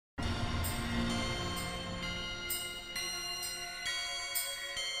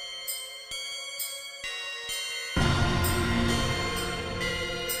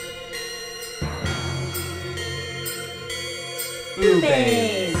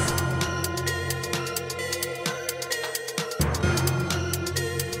Boobies.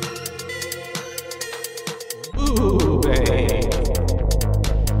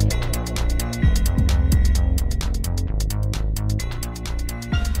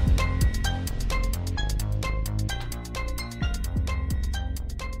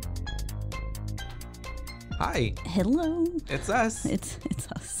 Hi, Hello. it's us, It's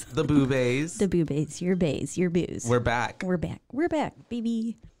us. the Boobies. The boobies. Your bays. Your booze. We're back. We're back. We're back,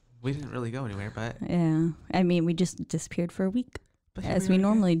 baby. We didn't really go anywhere, but Yeah. I mean, we just disappeared for a week, here as we we are again.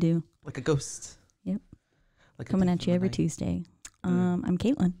 normally do. Like a ghost. Yep. Like a Coming thief at in you the every night. Tuesday. I'm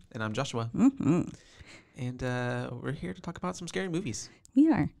Caitlin. And I'm Joshua. Mm-hmm. And we're here to talk about some scary movies.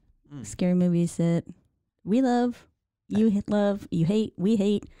 We are. Mm. Scary movies that we love, you love, you hate, we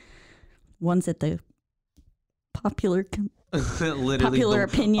hate. Ones that the popular Literally popular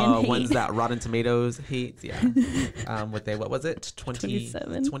opinion hate. ones that Rotten Tomatoes hates. Yeah. What was it?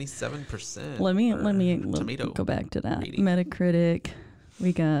 27. 27%. Let me tomato go back to that. rating. Metacritic,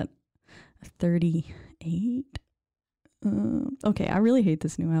 we got 38. Okay, I really hate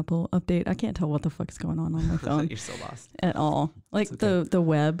this new Apple update. I can't tell what the fuck's going on my phone You're so lost. at all. Like It's okay. the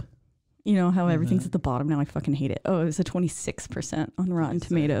web, you know how everything's Mhm. at the bottom now. I fucking hate it. Oh, it was a 26% on Rotten 26.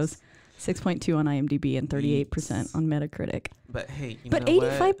 Tomatoes, 6.2 on IMDb, and 38% on Metacritic. But hey, you But know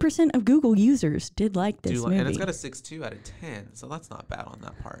what? 85% of Google users did like this movie. And it's got a 6.2 out of 10, so that's not bad on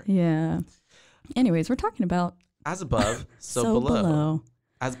that part. Yeah. Anyways, we're talking about As above, so, below.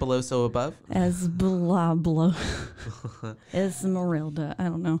 As below, so above. As blah blah. Esmeralda. I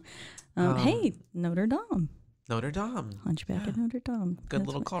don't know. Hey, Notre Dame. Notre Dame. Hunchback of Notre Dame. Good That's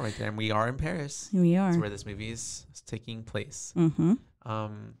little what- call right there. And we are in Paris. We That's are. where this movie is taking place. Mm-hmm.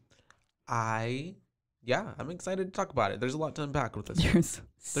 I'm excited to talk about it. There's a lot to unpack with this. There's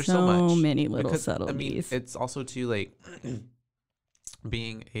There's so so much. many little Because, subtleties. it's also too like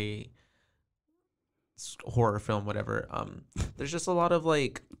being a horror film, whatever. There's just a lot of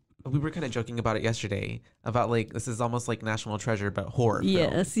like, we were kind of joking about it yesterday about like, this is almost like National Treasure, but horror film.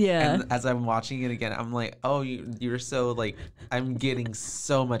 Yes, yeah. And as I'm watching it again, I'm like, oh, you're so like, I'm getting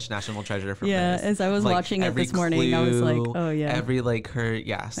so much National Treasure from Yeah, this. as I was Like, watching it every this morning, I was like, clue, oh yeah. every like her,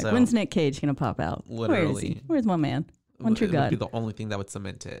 yeah. Like, So when's Nick Cage gonna pop out? Where is Literally. he? Where's my man? One True it would God. be the only thing that would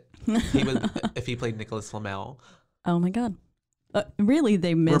cement it. He would, if he played Nicholas Flamel, Oh my God. Really,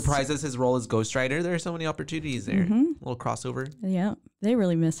 they missed. reprises his role as Ghost Rider. There are so many opportunities there. Mhm. A little crossover. Yeah, they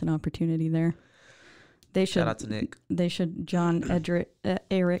really missed an opportunity there. They should. Shout out to Nick. They should. John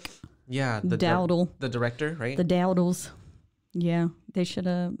Eric Yeah, Dowdle. the director, right? The Dowdles. Yeah, they should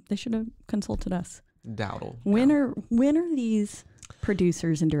have consulted us. Dowdle. When are these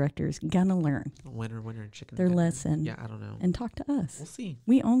producers and directors gonna learn Winner, chicken. their dinner. lesson Yeah, I don't know. and talk to us? We'll see.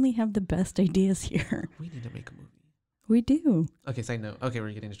 We only have the best ideas here. We need to make a movie. We do. Okay, side note. Okay,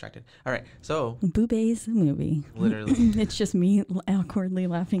 we're getting distracted. All right, so Boobies the movie. literally. It's just me awkwardly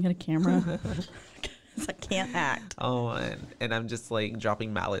laughing at a camera. 'Cause I can't act. Oh, and I'm just like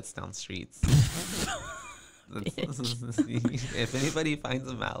dropping mallets down streets. If anybody finds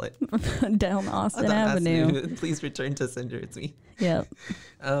a mallet Down Austin on Avenue. please return to sender it to me. Yep.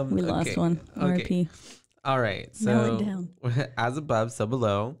 We lost Okay, one. okay. RP. All right, Narrow it so down. As Above, So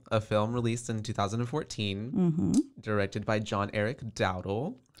Below, a film released in 2014, Mm-hmm. directed by John Eric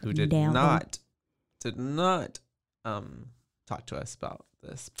Dowdle, who did Dowdle. not talk to us about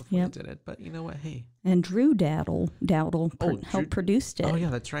this before Yep. he did it. But you know what? Hey. And Drew Dowdle Drew- helped produced it. Oh yeah,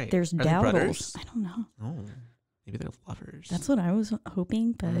 that's right. There's Are they Dowdles. brothers? I don't know. Oh, maybe they're lovers. That's what I was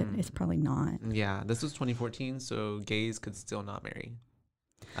hoping, but Mm. it's probably not. Yeah, this was 2014, so gays could still not marry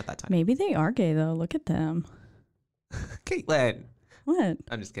at that time. Maybe they are gay though. Look at them. Caitlin. What?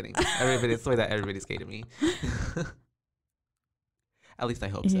 I'm just kidding. It's the way that everybody's gay to me. At least I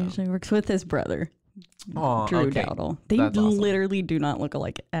hope He so. usually works with his brother, Aw, Drew okay. Dowdle. They That's awesome. literally do not look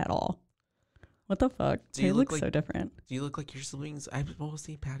alike at all. What the fuck? Do They you look look so like- different. Do you look like your siblings? Well,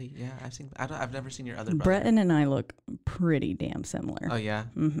 see, Patty. Yeah, I've never seen your other brother. Breton and I look pretty damn similar. Oh yeah.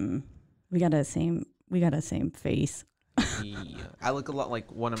 Mm-hmm. We got a same face. Yeah. I look a lot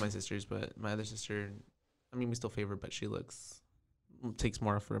like one of my sisters, but my other sister, I mean, we still favor, but she takes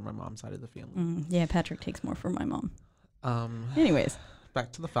more for my mom's side of the family. Yeah, Patrick takes more from my mom. Anyways, Anyways,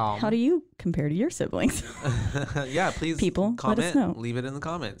 back to the film. how do you compare to your siblings? Yeah, please People, let us comment, know. leave it in the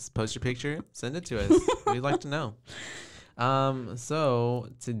comments, post your picture, send it to us. We'd like to know. So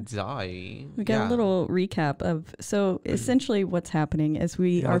today We got a little recap of, so essentially what's happening is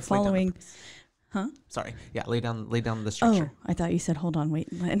we are let's lay down the following, premise. huh? Sorry, yeah, lay down the Oh, structure. I thought you said, hold on,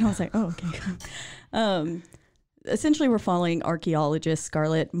 wait. And I was like, oh, okay. Essentially we're following archaeologist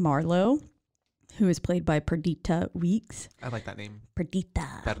Scarlett Marlowe. who is played by Perdita Weeks. I like that name. Perdita.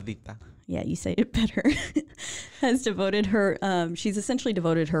 Perdita. Yeah, you say it better. Has devoted her, she's essentially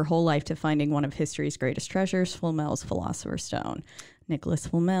devoted her whole life to finding one of history's greatest treasures, Flamel's Philosopher's Stone. Nicholas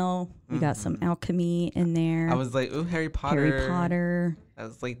Flamel. We got some alchemy in there. I was like, ooh, Harry Potter. Harry Potter. I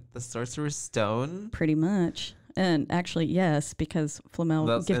was like, the Sorcerer's Stone. Pretty much. And actually, yes, because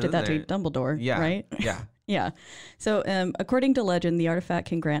Flamel gifted that to Dumbledore, Yeah. right? Yeah. Yeah. So according to legend, the artifact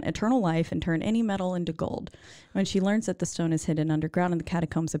can grant eternal life and turn any metal into gold. When she learns that the stone is hidden underground in the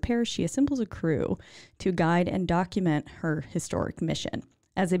catacombs of Paris, she assembles a crew to guide and document her historic mission.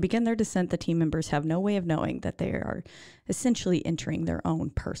 As they begin their descent, the team members have no way of knowing that they are essentially entering their own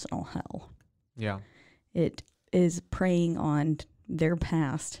personal hell. Yeah. It is preying on their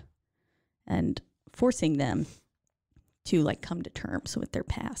past and forcing them to like come to terms with their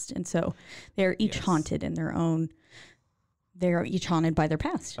past. And so they're each haunted in their own, they're each haunted by their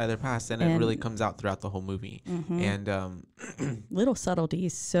past. By their past. And it really comes out throughout the whole movie. And little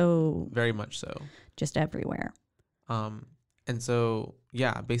subtleties, so very much so. Just everywhere. And so,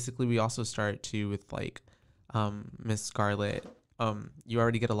 yeah, basically we also start too with like Miss Scarlet. You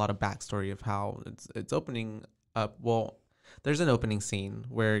already get a lot of backstory of how it's opening up. Well, there's an opening scene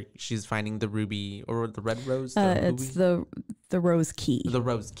where she's finding the ruby or the red rose. It's the rose key. The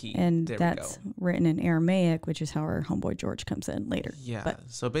rose key. And that's written in Aramaic, which is how our homeboy George comes in later. Yeah.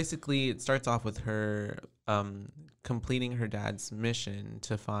 So basically it starts off with her completing her dad's mission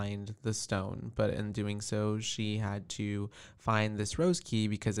to find the stone. But in doing so, she had to find this rose key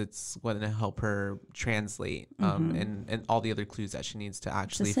because it's going to help her translate and all the other clues that she needs to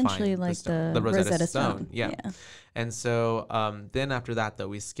actually find like the Rosetta Stone. Yeah. And so then after that, though,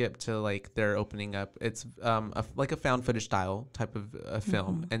 we skip to like they're opening up. It's like a found footage style type of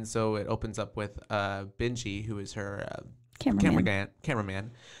film. And so it opens up with Benji, who is her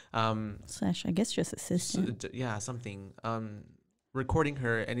cameraman. Slash, I guess just assistant. Something. Recording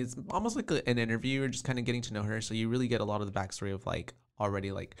her, and it's almost like an interview or just kind of getting to know her. So you really get a lot of the backstory of like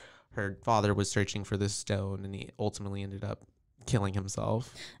already like her father was searching for this stone and he ultimately ended up killing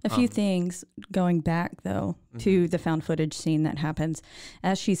himself. A few things going back though to the found footage scene that happens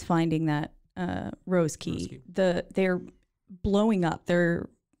as she's finding that rose key. They're blowing up, they're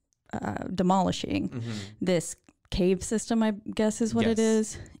demolishing this cave system, I guess is what it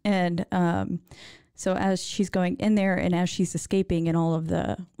is. And so as she's going in there and as she's escaping and all of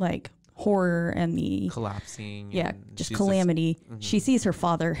the like horror and the collapsing, just calamity, she sees her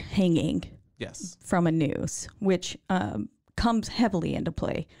father hanging from a noose, which comes heavily into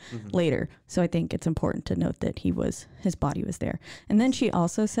play later. So I think it's important to note that his body was there. And then she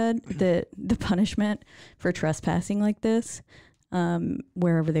also said that the punishment for trespassing like this,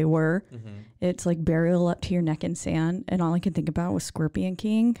 wherever they were, it's like burial up to your neck in sand. And all I could think about was Scorpion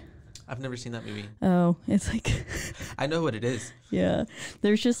King. I've never seen that movie. Oh, it's like I know what it is. Yeah,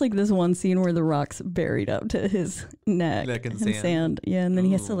 there's just like this one scene where the rock's buried up to his neck in sand. Yeah, and then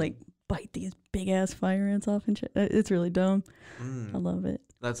he has to like bite these big ass fire ants off and shit. It's really dumb. I love it.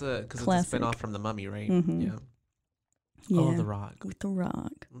 That's because it's a spinoff from The Mummy, right? Yeah. Oh, The Rock. With The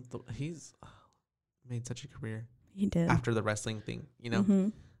Rock. He's made such a career. He did. After the wrestling thing, you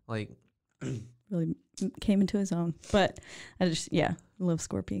know? Like really came into his own. But I just love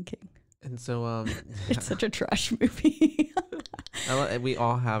Scorpion King. And so it's such a trash movie. We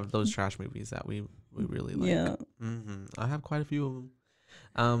all have those trash movies that we really like. Yeah. I have quite a few of them.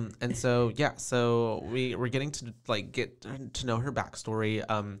 And so so we're getting to like get to know her backstory.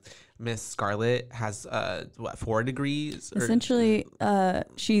 Miss Scarlet has 4 degrees. Essentially,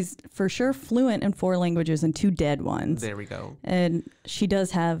 she's for sure fluent in 4 languages and 2 dead ones. There we go. And she's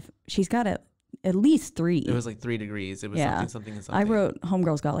got at least 3. It was like 3 degrees. It was something. I wrote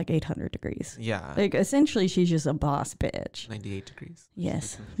Homegirl's got like 800 degrees. Yeah. Like essentially she's just a boss bitch. 98 degrees.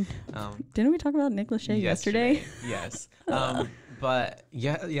 Yes. Didn't we talk about Nick Lachey yesterday? Yes. But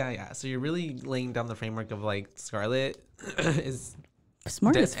yeah. So you're really laying down the framework of like Scarlet is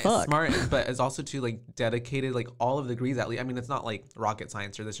smart as fuck. Smart, but is also too like dedicated, like all of the degrees at least. I mean, it's not like rocket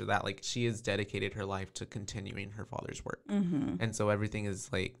science or this or that. Like she has dedicated her life to continuing her father's work. And so everything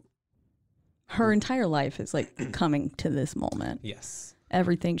is like her entire life is like coming to this moment. Yes.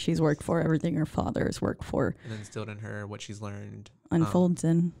 Everything she's worked for, everything her father has worked for. And instilled in her what she's learned. Unfolds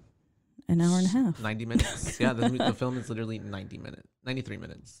in an hour and a half. 90 minutes. Yeah, the film is literally 93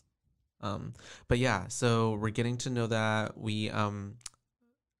 minutes. But yeah, so we're getting to know that we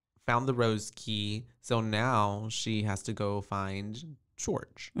found the rose key. So now she has to go find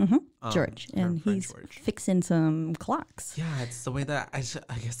George. George, and he's fixing some clocks. Yeah, it's the way that I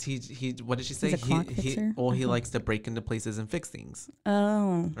guess he what did she say? He's a clock fixer? He likes to break into places and fix things.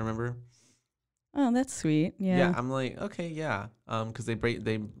 Oh, remember? Oh, that's sweet. Yeah. Yeah, I'm like, okay, yeah. Because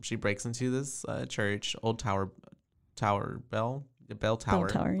she breaks into this church, old tower bell tower. Bell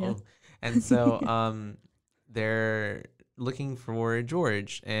tower, yeah. Oh. And so they're looking for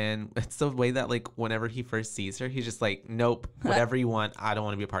George, and it's the way that like whenever he first sees her, he's just like, nope, whatever you want, I don't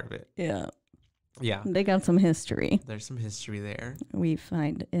want to be a part of it. Yeah. Yeah. They got some history. There's some history there. We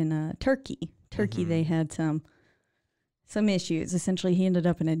find in Turkey. They had some issues. Essentially, he ended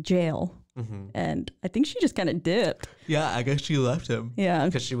up in a jail. And I think she just kind of dipped. Yeah, I guess she left him. Yeah.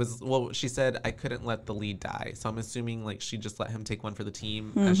 Because she said, I couldn't let the lead die. So I'm assuming like she just let him take one for the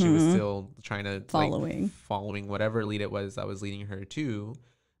team as she was still trying to following whatever lead it was that was leading her to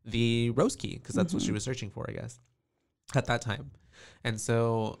the rose key. Because that's what she was searching for, I guess, at that time. And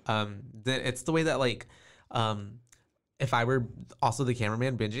so it's the way that like if I were also the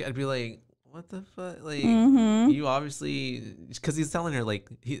cameraman, Benji, I'd be like, what the fuck? Like, you obviously, because he's telling her, like,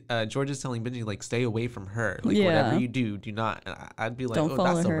 George is telling Benji, like, stay away from her. Like, whatever you do not. And I'd be like, don't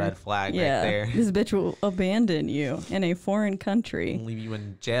follow that's her. A red flag right there. This bitch will abandon you in a foreign country. And leave you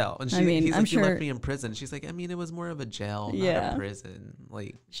in jail. And he's like, you left me in prison. She's like, I mean, it was more of a jail, not a prison.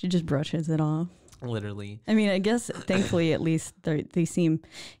 Like, she just brushes it off. Literally. I mean, I guess, thankfully, at least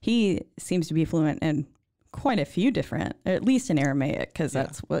he seems to be fluent in quite a few different, at least in Aramaic, because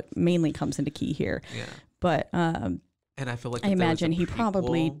that's what mainly comes into key here. Yeah. But and I feel like I imagine he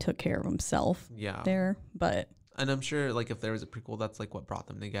probably took care of himself. There, but and I'm sure like if there was a prequel, that's like what brought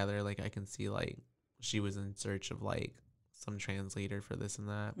them together. Like I can see like she was in search of like some translator for this and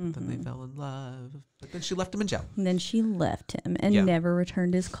that, but then they fell in love. But then she left him in jail. And then she left him and never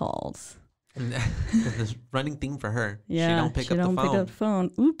returned his calls. And this running theme for her. Yeah, she don't pick up the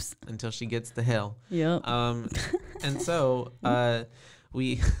phone. Oops. Until she gets the hill. Yep. And so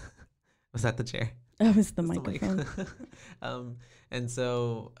we was that the chair? That was the microphone. And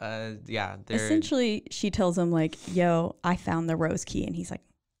so essentially she tells him like, yo, I found the rose key, and he's like,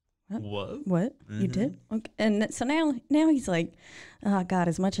 what? You did? Okay. And so now he's like, oh God,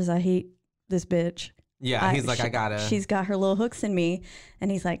 as much as I hate this bitch, yeah, he's like, I gotta. She's got her little hooks in me, and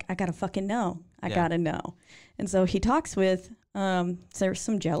he's like, I gotta fucking know. I gotta know. And so he talks with. There's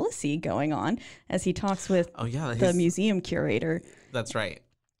some jealousy going on as he talks with the museum curator. That's right.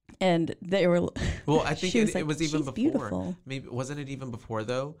 And they were. Well, I think it was even before. Beautiful. Maybe wasn't it even before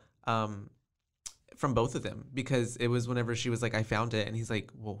though? From both of them, because it was whenever she was like, I found it, and he's like,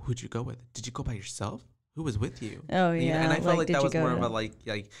 well, who'd you go with? Did you go by yourself? Who was with you? Oh yeah, and I felt like that was more of a like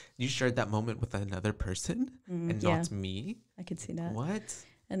you shared that moment with another person and not me. I could see that. What?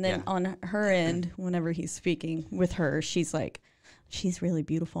 And then on her end, whenever he's speaking with her, she's like, she's really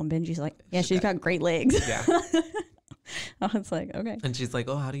beautiful, and Benji's like, yeah, she's got great legs. Yeah. I was like, okay. And she's like,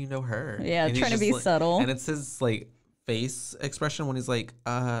 oh, how do you know her? Yeah, and trying to be subtle. And it's his like face expression when he's like,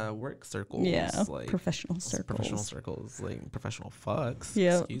 work circles. Yeah, like professional circles, like professional fucks.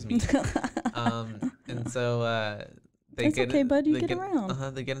 Yeah. Excuse me. And so it's okay, bud. You get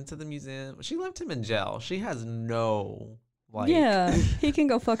around. They get into the museum. She left him in jail. She has no like. Yeah, he can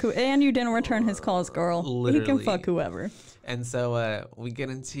go fuck who. And you didn't return his calls, girl. Literally. He can fuck whoever. And so we get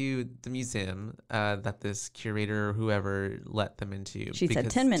into the museum that this curator or whoever let them into. She said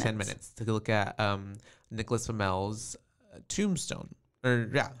 10 minutes. 10 minutes to look at Nicholas Flamel's tombstone. Or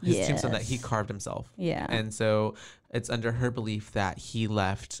his tombstone that he carved himself. Yeah. And so it's under her belief that he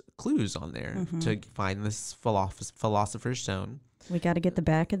left clues on there to find this philosopher's stone. We got to get the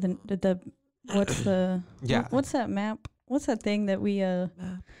back of the what's the what's that map? What's that thing that we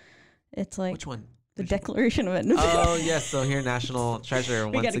it's like which one? The Declaration of Independence. Oh yes, so here National Treasure.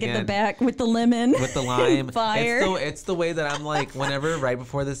 We got to get the back with the lemon, with the lime, fire. It's the way that I'm like. Whenever right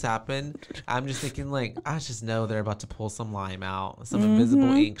before this happened, I'm just thinking like, I just know they're about to pull some lime out, some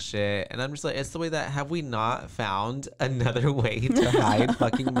invisible ink shit, and I'm just like, it's the way that have we not found another way to hide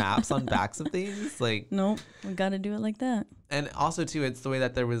fucking maps on backs of things? Like, nope, we got to do it like that. And also too, it's the way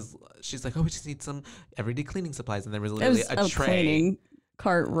that she's like, oh, we just need some everyday cleaning supplies, and there was literally a tray. Cleaning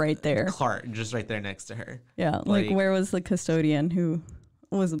cart right there. Cart just right there next to her. Yeah, like where was the custodian who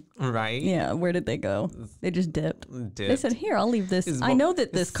was right? Yeah, where did they go? They just dipped. They said, "Here, I'll leave this. I know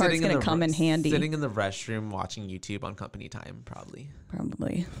that this cart's gonna come in handy." Sitting in the restroom watching YouTube on company time, probably.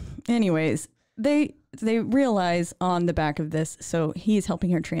 Anyways, they realize on the back of this, so he's helping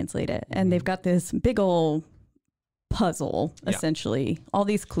her translate it, and they've got this big old puzzle, essentially, all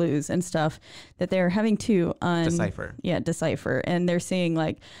these clues and stuff that they're having to decipher. And they're seeing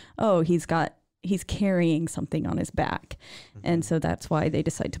like, oh, he's carrying something on his back. And so that's why they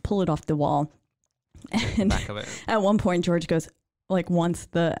decide to pull it off the wall. And back of it. At one point, George goes, like, once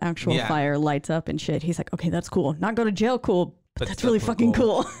the actual fire lights up and shit, he's like, okay, that's cool. Not go to jail, cool. but that's really fucking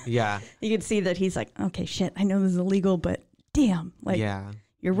cool. Yeah. You can see that he's like, okay, shit, I know this is illegal, but damn, like, yeah,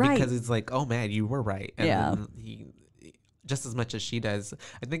 you're right. Because it's like, oh man, you were right. And yeah. he, just as much as she does,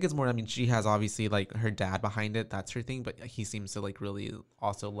 I think it's more, I mean, she has obviously like her dad behind it. That's her thing. But he seems to like really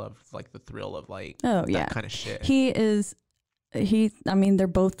also love like the thrill of like that kind of shit. I mean, they're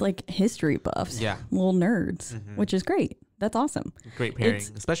both like history buffs. Yeah. Little nerds, which is great. That's awesome. Great pairing,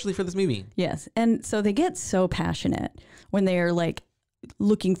 especially for this movie. Yes. And so they get so passionate when they are like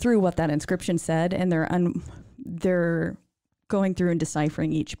looking through what that inscription said, and they're going through and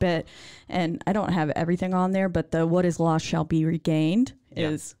deciphering each bit. And I don't have everything on there, but the "what is lost shall be regained"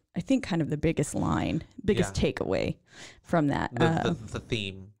 is, I think, kind of the biggest takeaway from that. The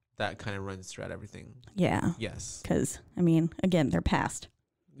theme that kind of runs throughout everything. Yeah. Yes. Because, I mean, again, their past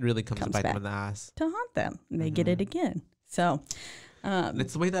really comes to bite them in the ass. To haunt them. And they get it again. So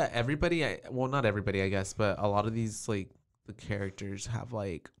it's the way that everybody, well, not everybody, I guess, but a lot of these, like, the characters have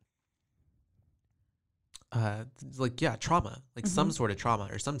like trauma, like some sort of trauma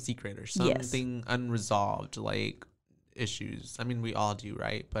or some secret or something unresolved, like issues. I mean, we all do,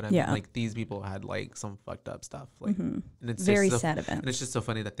 right? But I mean, like these people had like some fucked up stuff, like, and it's very sad event. And it's just so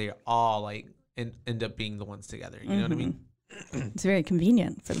funny that they all like end up being the ones together. You know what I mean? It's very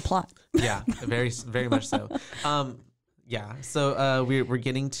convenient for the plot. Yeah, very, very much so. Yeah, so we're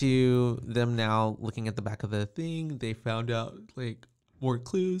getting to them now, looking at the back of the thing. They found out like more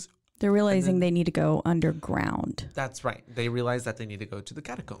clues. They're realizing they need to go underground. That's right. They realize that they need to go to the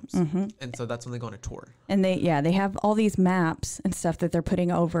catacombs. And so that's when they go on a tour. And they have all these maps and stuff that they're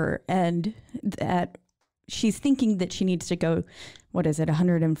putting over, and that she's thinking that she needs to go, what is it,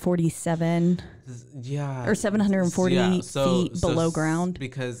 147? Yeah. Or 740 feet below ground.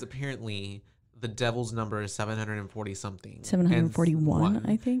 Because apparently the devil's number is 740 something. 741,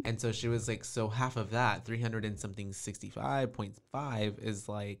 I think. And so she was like, so half of that, 300 and something 65.5 is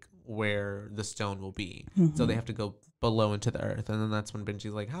like where the stone will be. So they have to go below into the earth. And then that's when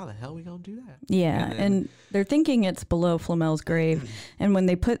Benji's like, how the hell are we going to do that? Yeah. And they're thinking it's below Flamel's grave. And when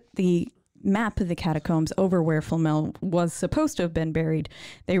they put the map of the catacombs over where Flamel was supposed to have been buried,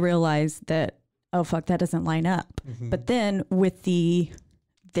 they realized that, oh, fuck, that doesn't line up. But then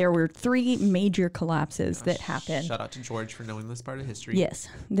there were 3 major collapses that happened. Shout out to George for knowing this part of history. Yes,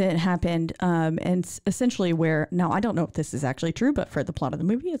 that happened. And essentially now I don't know if this is actually true, but for the plot of the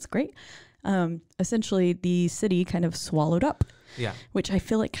movie, it's great. Essentially, the city kind of swallowed up. Yeah. Which I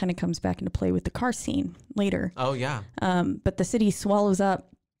feel like kind of comes back into play with the car scene later. Oh, yeah. But the city swallows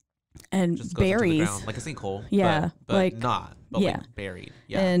up and just goes buries. Into the ground, like a sinkhole. Yeah. But like buried.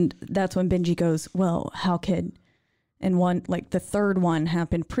 Yeah. And that's when Benji goes, well, how could... And one, like the third one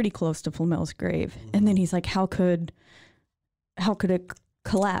happened pretty close to Flamel's grave. And then he's like, how could it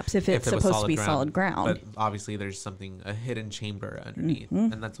collapse if it's supposed to be solid ground? But obviously there's a hidden chamber underneath.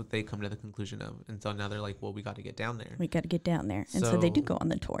 And that's what they come to the conclusion of. And so now they're like, well, we got to get down there. We got to get down there. And so they do go on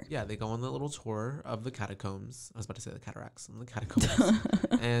the tour. Yeah, they go on the little tour of the catacombs. I was about to say the cataracts and the catacombs.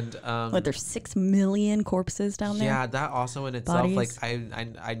 And there's 6 million corpses down there? Yeah, that also in itself, like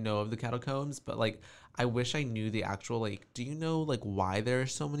I know of the catacombs, but like I wish I knew the actual, like, do you know, like, why there are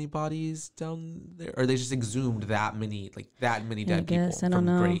so many bodies down there? Or they just exhumed that many dead people from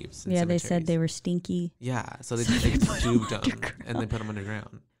graves and yeah, cemeteries. They said they were stinky. Yeah, so they exhumed them and they put them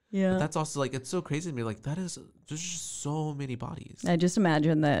underground. Yeah. But that's also, like, it's so crazy to me. Like, there's just so many bodies. I just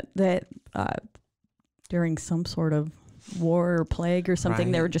imagine that during some sort of war or plague or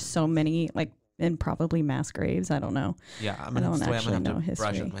something, there were just so many, like, and probably mass graves. I don't know. Yeah, I'm gonna have to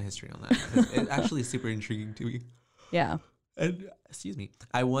brush up my history on that. It's actually super intriguing to me. Yeah. And excuse me,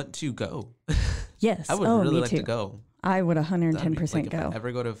 I want to go. Yes. I would really like to go. I would 110% go. If I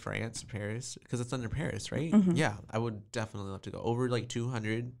ever go to France, Paris, because it's under Paris, right? Yeah, I would definitely love to go. Over like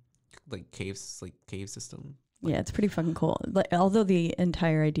 200 like cave system. Yeah, it's pretty fucking cool. Like, although the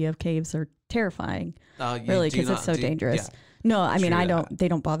entire idea of caves are terrifying, really, because it's so dangerous. Yeah. No, I mean, they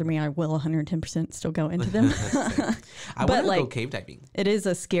don't bother me. I will 110% still go into them. I want to go cave diving. It is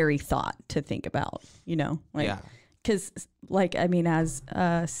a scary thought to think about, you know? Like, yeah. Because, like, I mean, as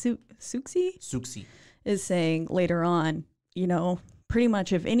Suxi is saying later on, you know, pretty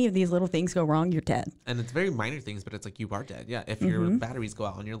much if any of these little things go wrong, you're dead. And it's very minor things, but it's like you are dead. Yeah, if your batteries go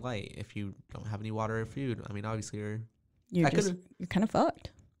out on your light, if you don't have any water or food, I mean, obviously you're kind of fucked.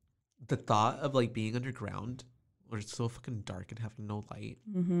 The thought of, like, being underground where it's so fucking dark and having no light.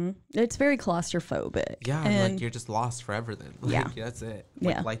 It's very claustrophobic. Yeah, and like you're just lost forever then. Like, yeah, that's it.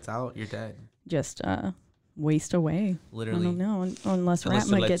 Like, lights out, you're dead. Just waste away. Literally. I don't know, unless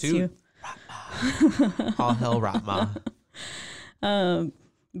Ratma gets you. Ratma. All hell Ratma.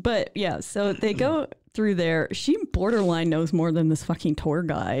 But yeah, so they go through there, she borderline knows more than this fucking tour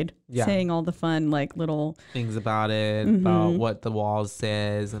guide, saying all the fun, like, little things about it, about what the wall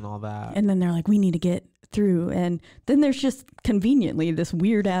says and all that. And then they're like, we need to get through. And then there's just conveniently this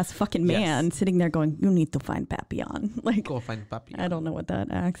weird ass fucking man sitting there going, you need to find Papillon. Like, go find Papillon. I don't know what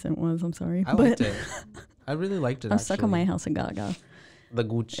that accent was. I'm sorry. I liked it. I really liked it. I'm stuck on my House of Gaga. The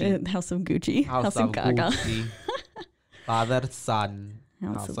Gucci. House of Gucci. House of Gaga. Gucci. Father, son.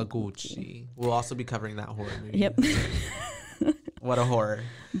 House of Gucci. We'll also be covering that horror movie. Yep. What a horror.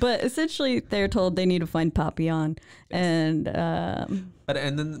 But essentially, they're told they need to find Papillon. And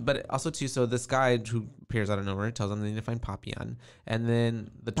but also too, so this guy who appears out of nowhere tells them they need to find Papillon, and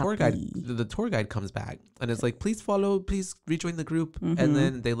then the tour guide comes back and is like, please rejoin the group. And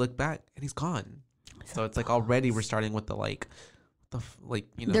then they look back and he's gone. So it's like already we're starting with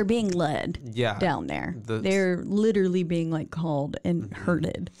they're being led down there. They're literally being like called and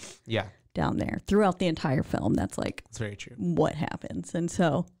herded down there throughout the entire film. That's very true what happens. And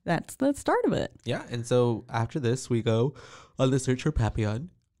so that's the start of it. Yeah. And so after this, we go on the search for Papillon.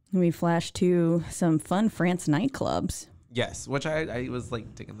 We flash to some fun France nightclubs. Yes, which I was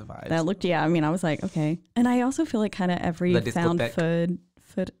like digging the vibes. That looked, I mean, I was like, okay. And I also feel like kind of every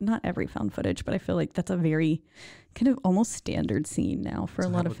not every found footage, but I feel like that's a very kind of almost standard scene now for a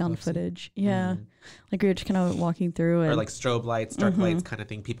lot of found footage. Yeah. Like you're just kind of walking through or like strobe lights, dark lights kind of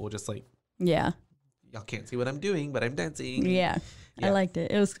thing. People just like, y'all can't see what I'm doing, but I'm dancing. Yeah. I liked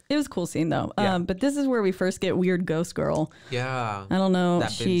it. It was a cool scene though. But this is where we first get weird ghost girl. Yeah. I don't know.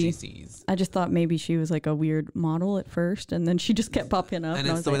 That she sees. I just thought maybe she was like a weird model at first, and then she just kept popping up. And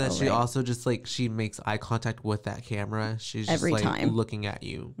it's the way that she also just like she makes eye contact with that camera. She's just every time looking at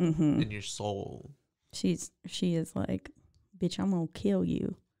you in your soul. She is like, bitch, I'm gonna kill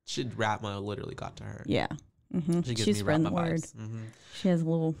you. Ratma literally got to her. Yeah. She's spreading the word. She has a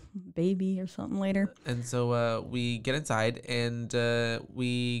little baby or something later. And so we get inside and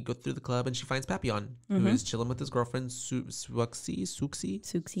we go through the club and she finds Papillon, who is chilling with his girlfriend Suxi.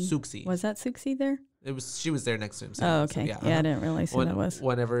 Was that Suxi there? She was there next to him. So, oh, okay. So, yeah, I didn't realize who that was.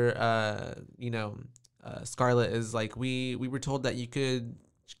 Whenever Scarlet is like, we were told that you could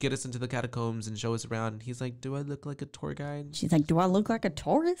get us into the catacombs and show us around. He's like, do I look like a tour guide? She's like, do I look like a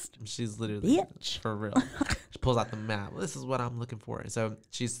tourist? She's literally, bitch. For real. She pulls out the map. This is what I'm looking for. So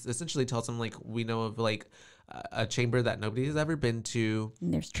she's essentially tells him like, we know of like a chamber that nobody has ever been to.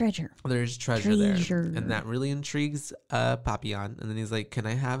 And there's treasure. There's treasure there. And that really intrigues Papillon. And then he's like, can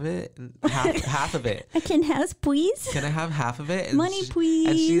I have it? And half of it. I can have, please. Can I have half of it? And money, please.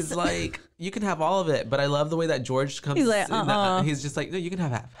 And she's like, you can have all of it. But I love the way that George comes. He's like, he's just like, no, you can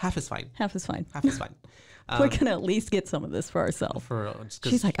have half. Half is fine. Half is fine. Half is fine. We're going to at least get some of this for ourselves. For real.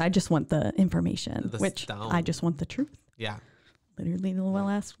 She's like, I just want the information, I just want the truth. Yeah. Literally the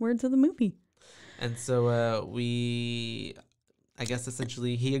last words of the movie. And so I guess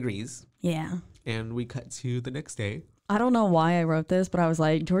essentially he agrees. Yeah. And we cut to the next day. I don't know why I wrote this, but I was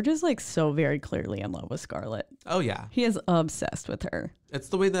like, George is like so very clearly in love with Scarlet. Oh, yeah. He is obsessed with her. It's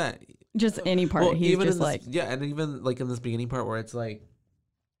the way that. Just any part. He's just like. Yeah. And even like in this beginning part where it's like.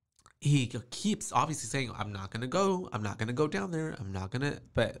 He keeps obviously saying, I'm not going to go. I'm not going to go down there. I'm not going to.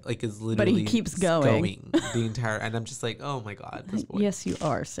 But like is literally. But he keeps going the entire. And I'm just like, oh my God. This boy. Yes, you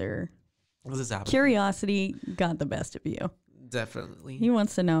are, sir. What is happening? Curiosity got the best of you. Definitely. He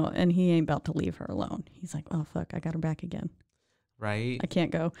wants to know, and he ain't about to leave her alone. He's like, oh, fuck, I got her back again. Right? I can't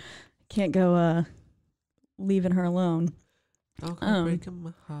go leaving her alone. Oh, breaking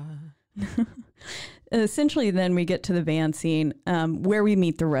my heart. Essentially, then we get to the van scene where we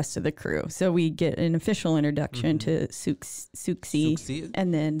meet the rest of the crew. So we get an official introduction to Suxi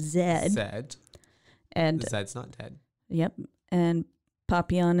and then Zed. And Zed's not dead. Yep. And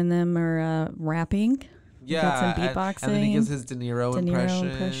Papillon and them are rapping. Yeah, got some beatboxing. And then he gives his De Niro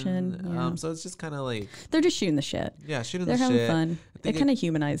impression. Yeah. So it's just kind of like they're just shooting the shit. Yeah, they're having fun. It kind of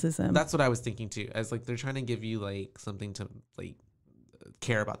humanizes them. That's what I was thinking too. As like they're trying to give you like something to like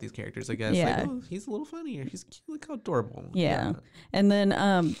care about these characters. I guess. Yeah. Like, oh, he's a little funny, or he's cute. Look how adorable. Yeah. And then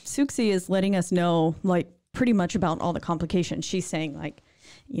Suxi is letting us know like pretty much about all the complications. She's saying like,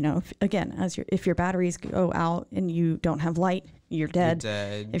 you know, if your batteries go out and you don't have light, you're dead.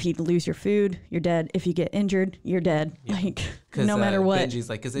 If you lose your food, you're dead. If you get injured, you're dead. Yeah. Like no matter what. Benji's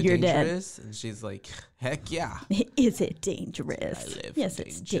like, is it dangerous? Dead. And she's like, heck yeah. Is it dangerous? Yes,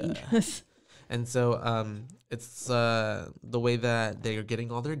 it's dangerous. And so it's the way that they're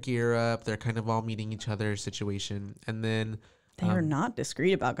getting all their gear up. They're kind of all meeting each other situation. And then They are not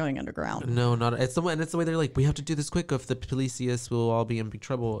discreet about going underground. No, not it's the way. And it's the way they're like, we have to do this quick. If the police see us, we'll all be in big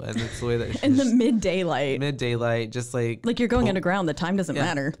trouble. And it's the way that in the mid daylight, just like you're going underground. The time doesn't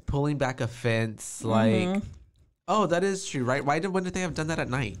matter. Pulling back a fence, like, oh, that is true, right? When did they have done that at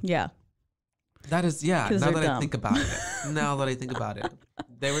night? Yeah, that is Now that I think about it,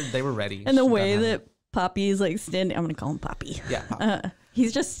 they were ready. And the way that Poppy's like standing, I'm gonna call him Poppy. Yeah, Poppy.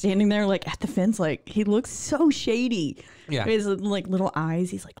 He's just standing there like at the fence, like he looks so shady. Yeah, his like little eyes.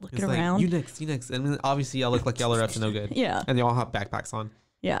 He's like looking around. Like, you next. And obviously y'all look like y'all are up to no good. Yeah, and they all have backpacks on.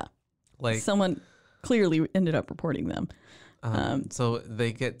 Yeah, like someone clearly ended up reporting them. So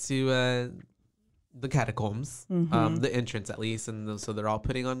they get to the catacombs, the entrance at least, and so they're all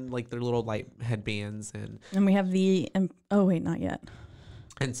putting on like their little light headbands, and we have oh wait, not yet.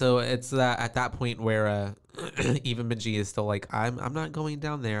 And so it's at that point where even Benji is still like, I'm not going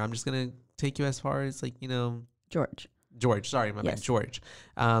down there. I'm just gonna take you as far as like, George. Sorry, my bad, George.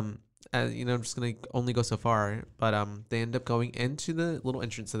 I'm just gonna only go so far. But they end up going into the little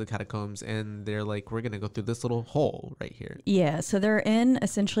entrance of the catacombs, and they're like, we're gonna go through this little hole right here. Yeah. So they're in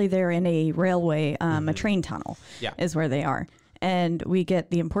a railway, a train tunnel. Yeah, is where they are, and we get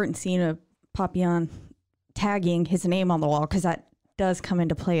the important scene of Papillon tagging his name on the wall because that does come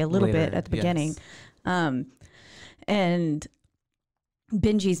into play a little bit at the beginning. Yes. And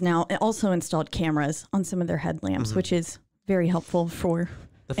Benji's now also installed cameras on some of their headlamps, which is very helpful for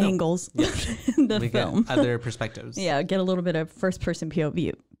the angles. Yes. the film. Get other perspectives. Yeah, get a little bit of first person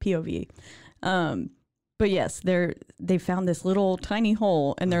POV. But yes, they found this little tiny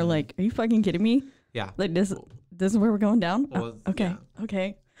hole and they're like, are you fucking kidding me? Yeah. Like this is where we're going down? Well, okay. Yeah.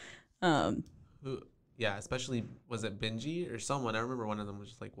 Okay. Yeah, especially, was it Benji or someone? I remember one of them was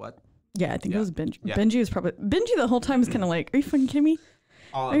just like, what? Yeah, I think it was Benji. Yeah. Benji the whole time was kind of like, are you fucking kidding me?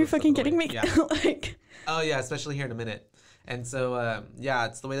 Are you fucking kidding me? Yeah. Like, oh yeah, especially here in a minute. And so,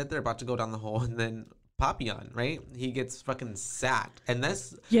 it's the way that they're about to go down the hole, and then Papillon, right? He gets fucking sacked, and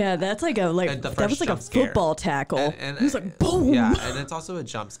that's that was like a football tackle. And it was like boom. Yeah, and it's also a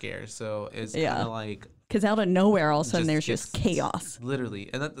jump scare, so it's kind of like. Because out of nowhere, all of a sudden, there's just chaos. Literally.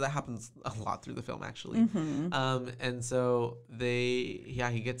 And that happens a lot through the film, actually. And so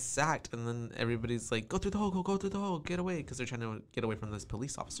he gets sacked. And then everybody's like, go through the hole, get away. Because they're trying to get away from those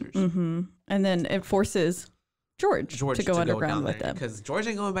police officers. And then it forces George to go underground with them. Because George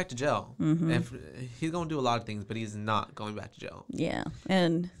ain't going back to jail. If he's going to do a lot of things, but he's not going back to jail. Yeah.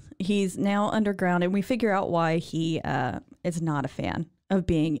 And he's now underground. And we figure out why he is not a fan of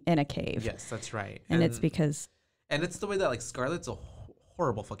being in a cave. Yes, that's right. And it's because... And it's the way that, like, Scarlett's a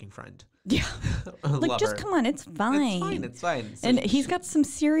horrible fucking friend. Yeah. Like, just come on, it's fine. It's fine. So and he's got some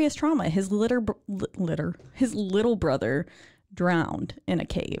serious trauma. His little brother drowned in a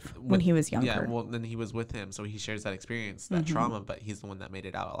cave when he was younger. Yeah, well, then he was with him, so he shares that experience, that trauma, but he's the one that made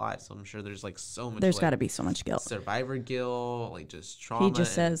it out alive. So I'm sure there's, like, so much... There's got to be so much guilt. Survivor guilt, like, just trauma. He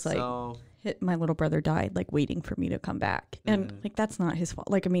just says, like... my little brother died, like, waiting for me to come back. And, like, that's not his fault.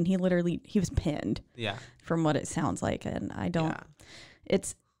 Like, I mean, he was pinned. Yeah. From what it sounds like. And I don't... Yeah.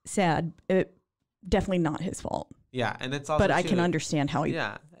 It's sad. It definitely not his fault. Yeah, and it's also... But I can understand how he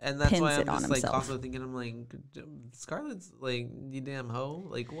and that's pins why I'm it on just, like, himself. also thinking, I'm like, Scarlett's, like, you damn hoe.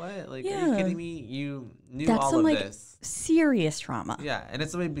 Like, what? Like, are you kidding me? You knew all of this. Serious trauma. Yeah, and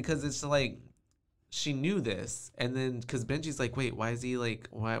it's like, because it's like... She knew this, and then because Benji's like, wait, why is he like,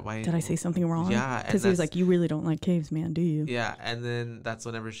 why did I say something wrong? Yeah, because he was like, you really don't like caves, man, do you? Yeah, and then that's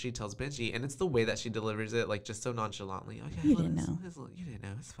whenever she tells Benji, and it's the way that she delivers it, like, just so nonchalantly. Oh yeah, you didn't know. You didn't know.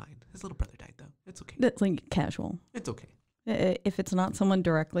 It's fine. His little brother died though. It's okay. That's like casual. It's okay. If it's not someone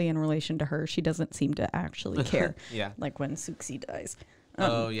directly in relation to her, she doesn't seem to actually care. Yeah. Like when Suxi dies.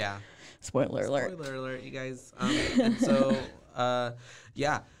 Oh yeah. Spoiler alert. Spoiler alert, you guys. And so,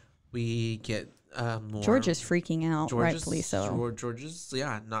 we get. George is freaking out, rightfully so. George is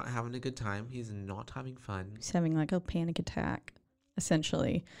not having a good time. He's not having fun. He's having like a panic attack,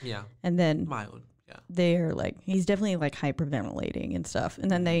 essentially. Yeah. And then mild. Yeah. They're like, he's definitely like hyperventilating and stuff. And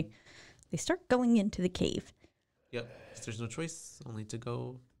then they start going into the cave. Yep. There's no choice, only to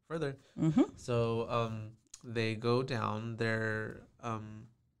go further. So they go down. They're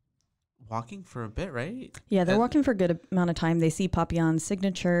walking for a bit, right? Yeah, they're walking for a good amount of time. They see Papillon's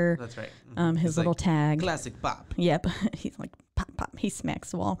signature. That's right. His little tag. Classic Pop. Yep. He's like, pop, pop. He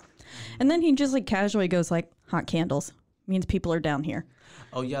smacks the wall. And then he just like casually goes like, hot candles. Means people are down here.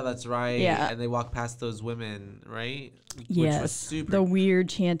 Oh, yeah, that's right. Yeah. And they walk past those women, right? Yes. Which was super... The weird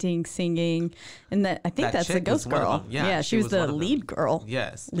chanting, singing. And I think that's the ghost girl. Yeah, she was the lead girl.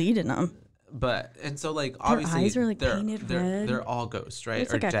 Yes. Leading them. But and so like obviously their eyes are like painted red. They're all ghosts, right?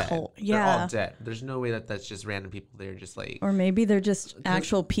 It's or like dead. a cult. They're all dead. There's no way that that's just random people. They're just like, or maybe they're just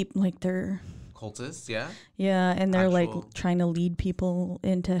actual people, like they're cultists. Yeah. Yeah, and they're like trying to lead people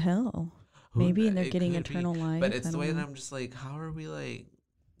into hell. Maybe, and they're getting eternal life. But it's the way that I'm just like, how are we like?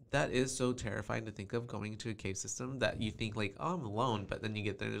 That is so terrifying to think of, going into a cave system that you think like, oh, I'm alone, but then you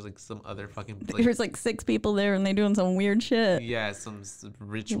get there, there's like some other fucking there's like 6 people there and they doing some weird shit. Yeah, some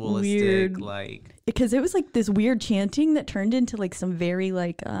ritualistic like, because it was like this weird chanting that turned into like some very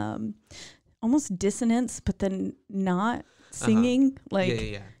like almost dissonance, but then not singing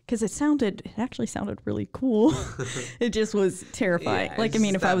like because it actually sounded really cool. It just was terrifying. Like, I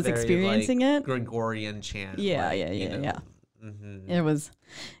mean, if I was experiencing it, Gregorian chant. Yeah. Mm-hmm. It was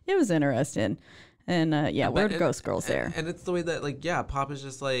interesting. And we're ghost girls there. And it's the way that like, Pop is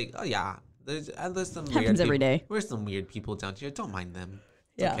just like, oh yeah, there's some happens weird every day. There's some weird people down here. Don't mind them.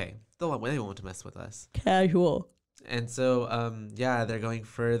 It's okay. They won't mess with us. Casual. And so, they're going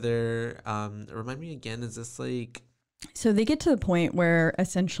further. Remind me again, is this like... So they get to the point where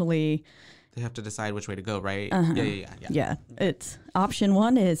essentially... They have to decide which way to go, right? Yeah. It's option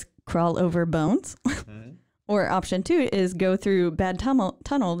 1 is crawl over bones. Mm-hmm. Or option 2 is go through bad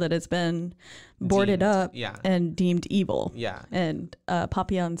tunnel that has been boarded up and deemed evil. Yeah. And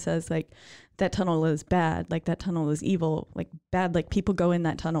Papillon says, like, that tunnel is bad. Like, that tunnel is evil. Like, bad. Like, people go in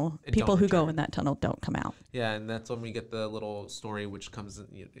that tunnel. People who go in that tunnel don't come out. Yeah, and that's when we get the little story, which comes...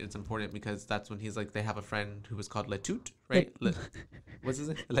 It's important because that's when he's like, they have a friend who was called Letoot, right? What's his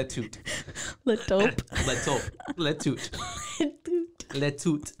name? Letoot. Letoot. Letoot.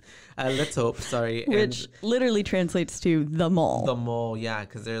 Let's hope, sorry. Which literally translates to the mole. The mole, yeah,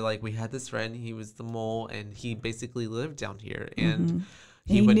 because they're like, we had this friend, he was the mole, and he basically lived down here, and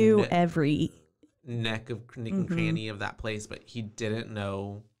he knew every nook and cranny of that place, but he didn't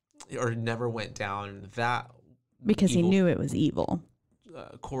know or never went down that because he knew it was evil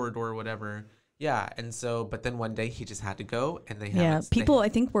corridor or whatever. Yeah, and so, but then one day he just had to go, and people I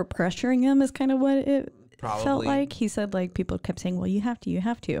think were pressuring him is kind of what it felt like. He said like people kept saying, well, you have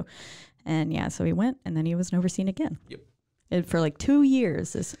to, and so he went, and then he was never seen again. Yep. And for like 2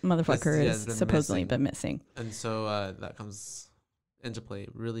 years, this motherfucker has supposedly been missing. And so that comes into play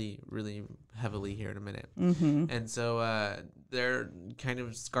really, really heavily here in a minute. Mm-hmm. And so they're kind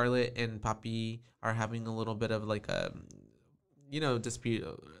of, Scarlet and Poppy are having a little bit of like a, dispute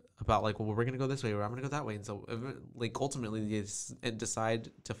about like, well, we're going to go this way or I'm going to go that way. And so like ultimately they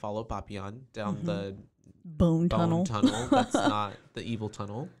decide to follow Papillon down the bone tunnel. That's not the evil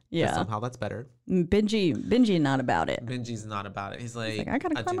tunnel. Yeah. Somehow that's better. Benji not about it. Benji's not about it. He's like I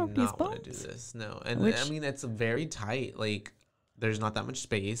gotta climb up these bones. I do not want to do this. No. And I mean, it's very tight. Like, there's not that much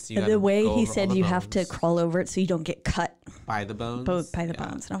space. The way he said you have to crawl over it so you don't get cut by the bones. By the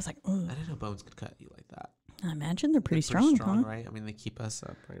bones. And I was like, ooh. I didn't know bones could cut you like that. I imagine they're pretty strong, huh? Right? I mean, they keep us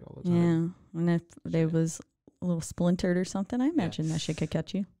up right all the time. Yeah. And if they was a little splintered or something, I imagine that shit could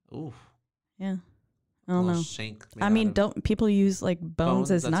cut you. Oof. Yeah. I don't know. Shank don't people use like bones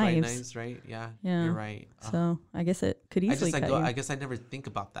as knives? Right, knives, right? Yeah. You're right. So I guess it could easily cut you. I guess I never think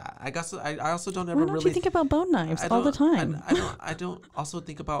about that. I guess I also don't ever really. Why don't you think about bone knives all the time? I don't also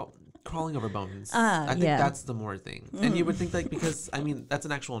think about crawling over bones. I think that's the more thing. And you would think like, because I mean that's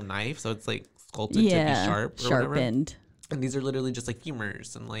an actual knife, so it's like sculpted to be sharp, sharpened. And these are literally just like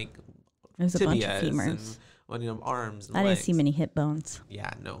femurs and like there's a bunch of femurs and arms. And I didn't see many hip bones.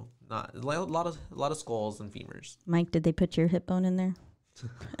 Yeah, no. Not a lot of skulls and femurs. Mike, did they put your hip bone in there?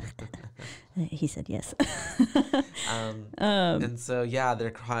 He said yes. And so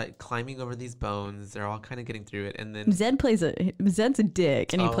they're climbing over these bones. They're all kind of getting through it, and then Zed's a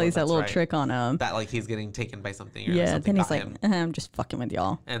dick, and he plays that little trick on him. That like he's getting taken by something. Then he's like, I'm just fucking with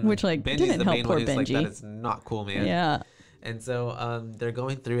y'all, and which like Benji's didn't help poor Benji. Like, that is not cool, man. Yeah. And so they're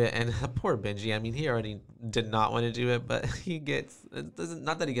going through it, and poor Benji. I mean, he already did not want to do it, but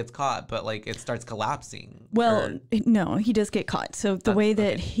not that he gets caught, but like it starts collapsing. Well, no, he does get caught. So the way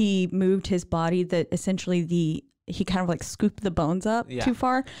that he moved his body, that essentially he kind of like scooped the bones up too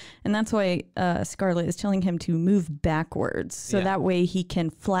far, and that's why Scarlet is telling him to move backwards, so that way he can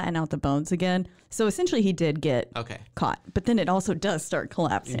flatten out the bones again. So essentially, he did get caught, but then it also does start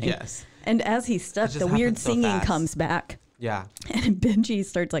collapsing. Yes. And as he's stuck, the weird singing comes back. Yeah. And Benji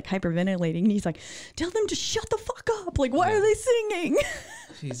starts like hyperventilating, and he's like, tell them to shut the fuck up. Like, why are they singing?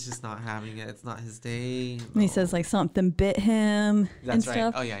 He's just not having it. It's not his day. And he says like something bit him and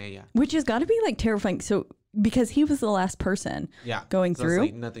stuff. Oh, yeah. Which has got to be like terrifying. So because he was the last person going through.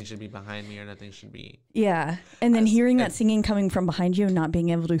 Like, nothing should be behind me or nothing should be. Yeah. And then hearing that singing coming from behind you and not being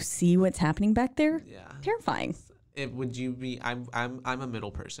able to see what's happening back there. Yeah. Terrifying. would you be? I'm a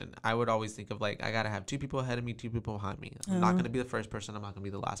middle person. I would always think of like I gotta have 2 people ahead of me, 2 people behind me. I'm not gonna be the first person. I'm not gonna be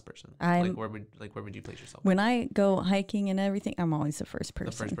the last person. Like where would you place yourself? When I go hiking and everything, I'm always the first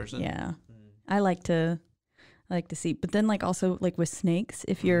person. The first person. Yeah, I like to see. But then like also like with snakes,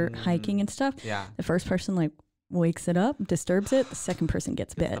 if you're hiking and stuff, the first person like wakes it up, disturbs it, the second person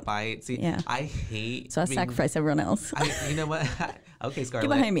gets bit. A bite. See, I hate. So I sacrifice everyone else. You know what? Okay, Scarlett.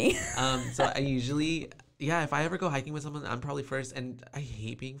 Get behind me. So I usually, if I ever go hiking with someone, I'm probably first, and I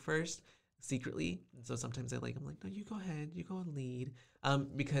hate being first secretly. And so sometimes I'm like, no, you go ahead, you go and lead,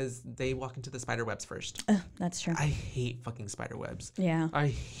 because they walk into the spider webs first. That's true. I hate fucking spider webs. Yeah. I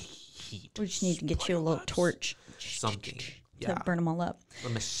hate. We just need to get you a little torch. Something. To burn them all up. A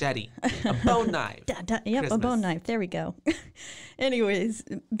machete, a bone knife. Yep, Christmas. a bone knife. There we go. Anyways,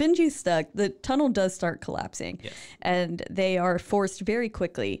 Benji's stuck. The tunnel does start collapsing. Yes. And they are forced very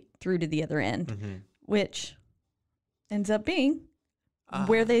quickly through to the other end, which ends up being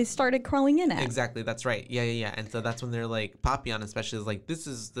where they started crawling in at. Exactly. That's right. Yeah. And so that's when they're like, Papillon especially is like, this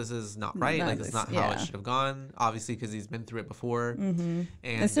is not right. Like, it's not how it should have gone. Obviously, because he's been through it before. And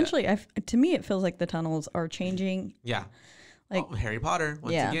essentially, to me, it feels like the tunnels are changing. Yeah. Like Harry Potter,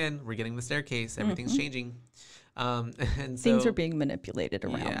 once again, we're getting the staircase. Everything's changing. And so, things are being manipulated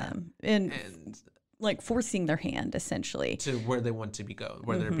around them. And like forcing their hand, essentially. To where they want to go,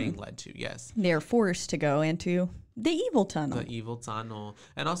 where they're being led to, yes. They're forced to go into the evil tunnel. The evil tunnel.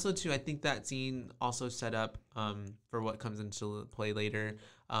 And also, too, I think that scene also set up for what comes into play later.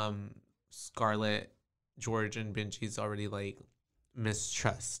 Scarlett, George, and Benji's already, like,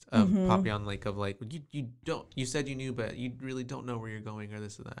 mistrust of Papillon, you said you knew, but you really don't know where you're going, or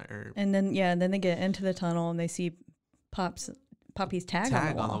this or that, or and then they get into the tunnel and they see Poppy's tag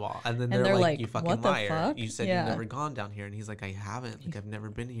on the wall, and then they're like, you fucking liar, you said you've never gone down here, and he's like, I haven't, like I've never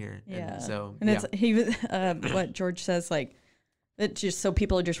been here. It's he was what George says, like, it's just so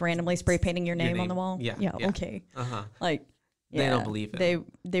people are just randomly spray painting your name on the wall. Okay, like. They don't believe it.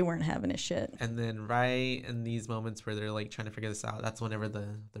 They weren't having a shit. And then right in these moments where they're like trying to figure this out, that's whenever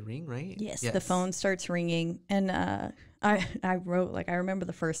the ring, right? Yes, the phone starts ringing. And I wrote, like, I remember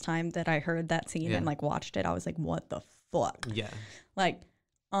the first time that I heard that scene and like watched it, I was like, what the fuck? Yeah. Like,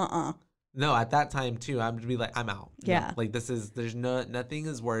 No, at that time too, I would be like, I'm out. Yeah. Like nothing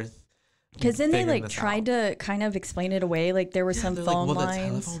is worth. Because then they like tried to kind of explain it away. Like there were some phone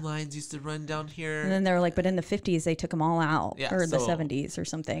lines. The telephone lines used to run down here. And then they were like, but in the 50s, they took them all out. Or the 70s or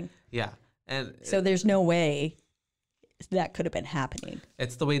something. Yeah. And so there's no way that could have been happening.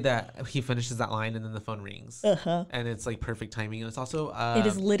 It's the way that he finishes that line and then the phone rings. And it's like perfect timing. And it's also... it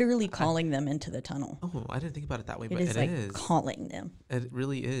is literally calling them into the tunnel. Oh, I didn't think about it that way, but it is calling them. It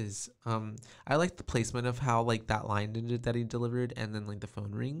really is. I like the placement of how like that line that he delivered and then like the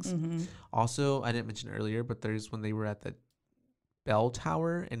phone rings. Also, I didn't mention earlier, but there's when they were at the bell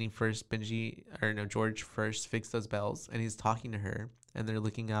tower and George first fixed those bells and he's talking to her and they're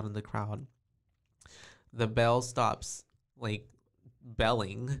looking out in the crowd. The bell stops like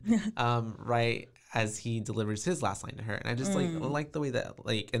belling right as he delivers his last line to her, and I just like the way that,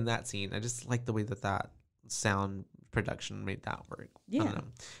 like, in that scene, I just like the way that sound production made that work. I don't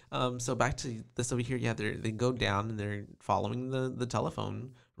know. So back to this over here, they go down and they're following the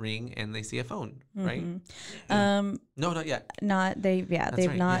telephone ring and they see a phone, right? No, not yet. They've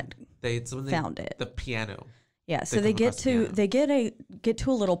not found it. The piano. Yeah, so they get to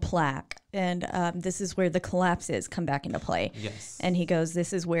a little plaque, and this is where the collapses come back into play. Yes. And he goes,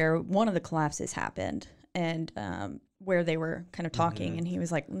 this is where one of the collapses happened, and where they were kind of talking, and he was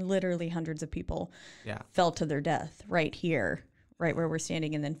like, literally hundreds of people fell to their death right here, right where we're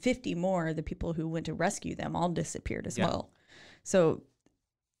standing, and then 50 more, the people who went to rescue them, all disappeared as well. So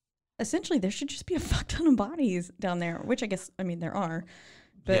essentially, there should just be a fuck ton of bodies down there, which I guess, I mean, there are,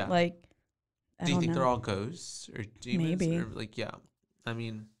 but like... Do you think they're all ghosts or demons? Maybe. Or I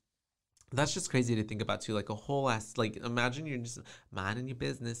mean, that's just crazy to think about too. Like a whole ass, like imagine you're just minding your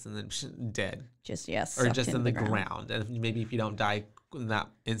business and then dead. Just, yes. Or just in the ground. And maybe if you don't die that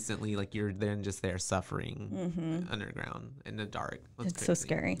instantly, like you're then just there suffering underground in the dark. That's crazy. So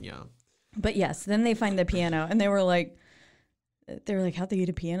scary. Yeah. But yes, then they find the piano and they were like, how'd they get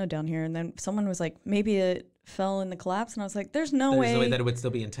a piano down here? And then someone was like, maybe it fell in the collapse. And I was like, there's no way that it would still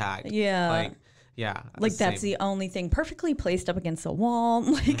be intact. Yeah. Like that's the only thing perfectly placed up against the wall.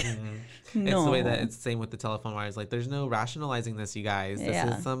 Like, no. It's the way that it's the same with the telephone wires. Like, there's no rationalizing this, you guys.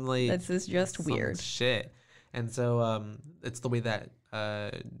 This is some like... This is just weird. Shit. And so it's the way that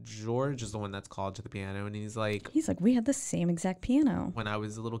George is the one that's called to the piano, and he's like, we had the same exact piano. When I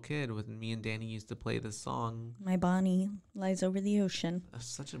was a little kid, when me and Danny used to play this song. My Bonnie lies over the ocean. That's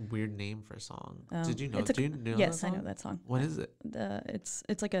such a weird name for a song. Oh, Did you know? Do you know yes, I know that song. What is it?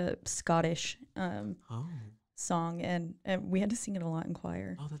 It's like a Scottish song, and we had to sing it a lot in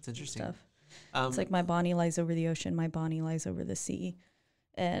choir. Oh, that's interesting. Stuff. It's like my Bonnie lies over the ocean, my Bonnie lies over the sea.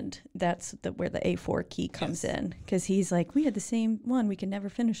 And that's where the A4 key comes in, because he's like, we had the same one. We can never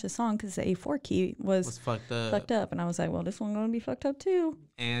finish the song because the A4 key was fucked up. And I was like, well, this one's going to be fucked up too.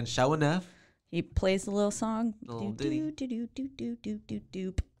 And sure enough, he plays the little song, the little ditty,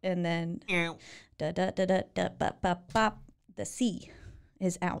 and then da da da da da bop bop bop. The C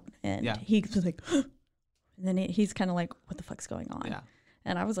is out, and he's like, and then he's kind of like, what the fuck's going on? Yeah.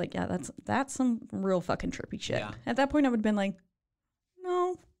 And I was like, yeah, that's some real fucking trippy shit. Yeah. At that point, I would have been like,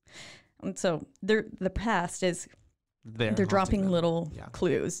 no. And so the past is they're dropping little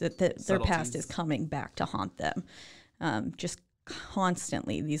clues that their past is coming back to haunt them. Just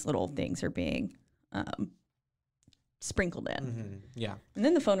constantly these little things are being sprinkled in. Mm-hmm. Yeah. And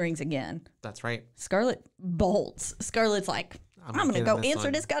then the phone rings again. That's right. Scarlett bolts. Scarlett's like, I'm going to go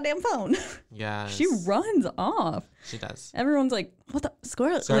answer this goddamn phone. Yeah. She runs off. She does. Everyone's like, what the?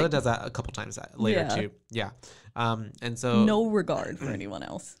 Scarlett does that a couple times later too. Yeah. And so. No regard for anyone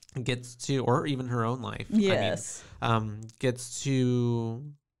else. Gets to, or even her own life. Yes. I mean, gets to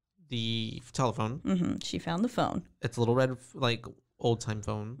the telephone. Mm-hmm. She found the phone. It's a little red, like, old time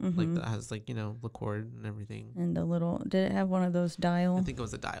phone, like that has like, the cord and everything. And did it have one of those dial? I think it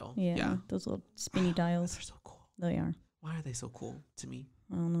was a dial. Yeah. Those little spinny dials. They're so cool. They are. Why are they so cool to me?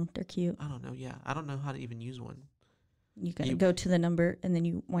 I don't know. They're cute. I don't know. Yeah. I don't know how to even use one. You got to go to the number and then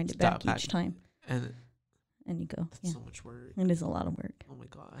you wind it back each time. And you go. That's so much work. It is a lot of work. Oh my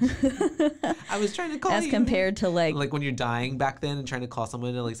gosh. I was trying to call As compared to like when you're dying back then and trying to call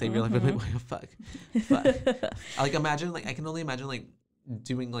someone to like save your life. Like, fuck. Like imagine, like I can only imagine like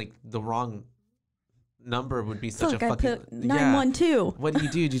doing like the wrong number would be such a fucking. I put 912. What do you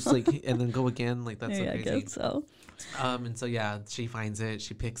do? Just like and then go again? Like that's so crazy. I guess so. And so she finds it.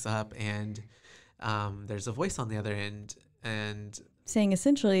 She picks up and there's a voice on the other end and saying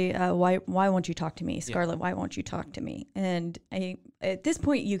essentially, why won't you talk to me, Scarlett? Why won't you talk to me? And at this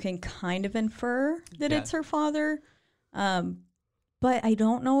point, you can kind of infer that it's her father. But I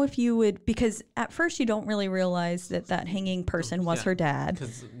don't know if you would, because at first you don't really realize that hanging person was her dad.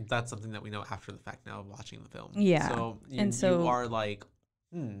 Because that's something that we know after the fact now of watching the film. Yeah. So you are like,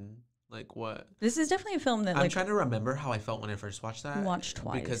 like what? This is definitely a film that I'm trying to remember how I felt when I first watched that. Watched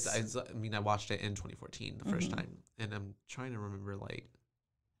twice. Because I watched it in 2014 the first time. And I'm trying to remember like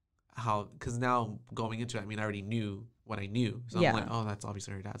how, because now going into it, I already knew what I knew. So I'm like, oh, that's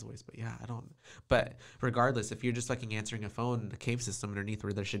obviously her dad's voice. But yeah, but regardless, if you're just fucking answering a phone in a cave system underneath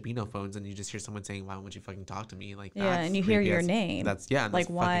where there should be no phones and you just hear someone saying, why won't you fucking talk to me? Like, that's and you hear your name. That's like,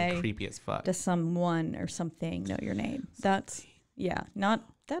 why fucking creepy as fuck. Does someone or something know your name?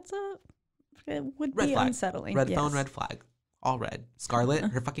 It would be unsettling. Red phone, red flag. All red. Scarlett.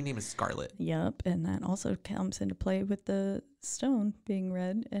 Her fucking name is Scarlett. Yep. And that also comes into play with the stone being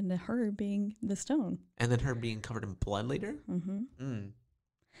red and her being the stone. And then her being covered in blood later? Mm-hmm.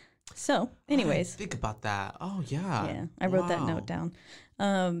 So, anyways. Think about that. Oh, yeah. Yeah. I wrote that note down.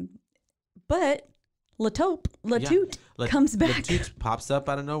 But Latoot comes back. Latoot pops up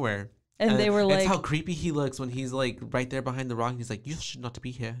out of nowhere. And they were like. It's how creepy he looks when he's like right there behind the rock. And he's like, you should not be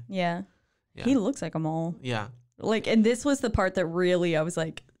here. Yeah. He looks like a mole. Yeah. Like, and this was the part that really, I was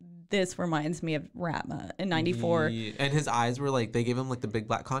like, this reminds me of Ratma in 94. Yeah. And his eyes were like, they gave him like the big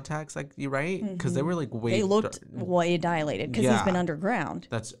black contacts, like, you right? Because they were like way. They looked way dilated because he's been underground.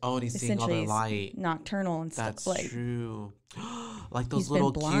 And he's seeing all the light. Nocturnal and stuff. That's true. Like those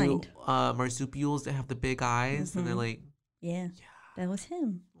little cute marsupials that have the big eyes and they're like. Yeah. That was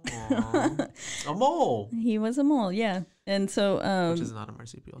him. A mole. He was a mole, yeah. And so. Which is not a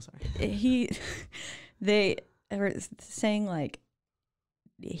marsupial, sorry. They were saying like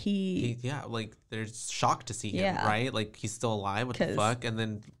like they're shocked to see him, right? Like he's still alive. What the fuck? And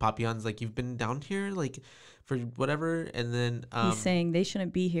then Papillon's like, you've been down here like for whatever. And then he's saying they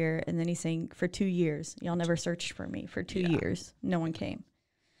shouldn't be here. And then he's saying for 2 years, y'all never searched for me. For 2 years, no one came.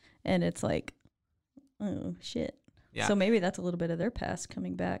 And it's like, oh shit. Yeah. So maybe that's a little bit of their past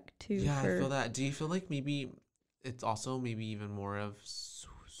coming back too. Yeah, I feel that. Do you feel like maybe it's also maybe even more of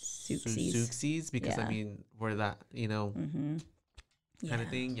Zeuxis? Because we're that, kind of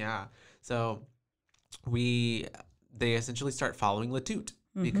thing. Yeah. So they essentially start following Latoot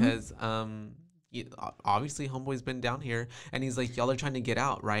because obviously homeboy's been down here, and he's like, y'all are trying to get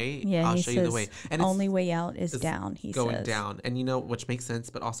out, right? Yeah, I'll show you the way. And only way out is down. He going says. down, and which makes sense,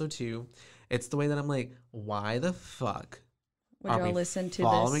 but also too, it's the way that I'm like, why the fuck would y'all listen to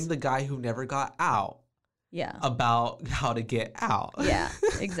following this? the guy who never got out? Yeah. About how to get out. Yeah,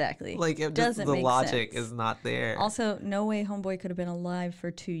 exactly. Like it doesn't the logic sense. Is not there. Also, no way homeboy could have been alive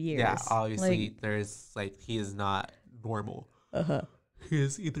for 2 years. Yeah, obviously there's he is not normal. He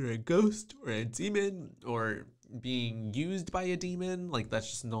is either a ghost or a demon or being used by a demon. Like that's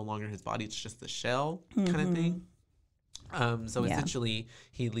just no longer his body. It's just the shell kind of thing. So essentially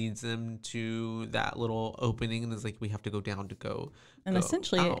he leads them to that little opening and is like, we have to go down to go. And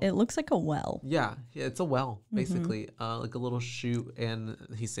essentially it looks like a well. Yeah, it's a well, basically, like a little chute. And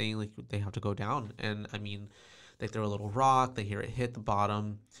he's saying like they have to go down. And I mean, they throw a little rock, they hear it hit the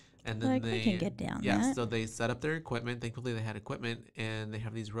bottom. And then we can get down. Yeah, so they set up their equipment. Thankfully, they had equipment, and they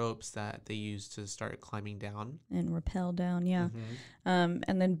have these ropes that they use to start climbing down and rappel down. Yeah, and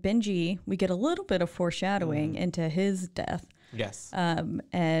then Benji, we get a little bit of foreshadowing into his death. Yes.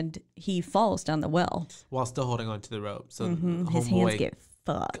 And he falls down the well while still holding on to the rope. So his hands get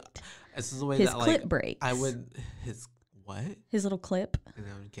fucked. This is the way his that clip breaks. What? His little clip. No,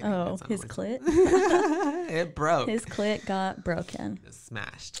 I'm kidding. His clit. It broke. His clit got broken.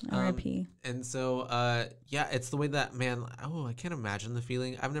 Smashed. R.I.P. And so, it's the way that, man, I can't imagine the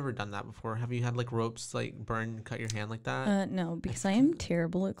feeling. I've never done that before. Have you had like ropes like cut your hand like that? No, because I am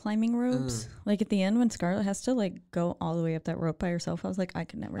terrible at climbing ropes. Like at the end when Scarlett has to like go all the way up that rope by herself, I was like, I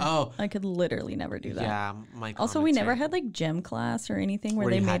could never. I could literally never do that. Yeah, also, we never had like gym class or anything where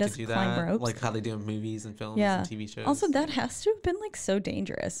they made us climb ropes. Like how they do in movies and films and TV shows. Also, that has to have been like so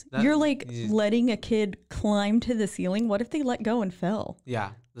dangerous. You're like letting a kid climb to the ceiling. What if they let go and fell?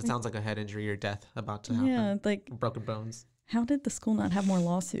 Yeah, that sounds like a head injury or death about to happen. Yeah, like broken bones. How did the school not have more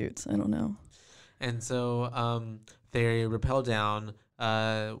lawsuits? I don't know. And so they rappel down.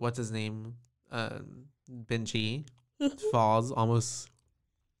 What's his name? Benji falls almost.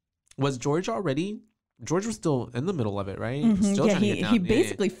 Was George already? George was still in the middle of it, right? Still trying to get down. He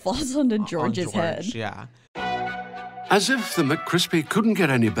basically falls onto George's head. Yeah. As if the McCrispy couldn't get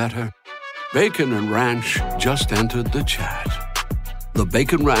any better, Bacon and Ranch just entered the chat. The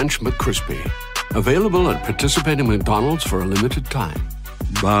Bacon Ranch McCrispy, available at participating McDonald's for a limited time.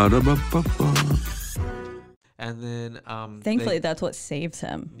 Ba-da-ba-ba-ba. And then, thankfully, that's what saves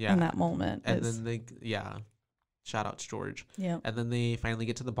him in that moment. And then shout out to George. Yeah. And then they finally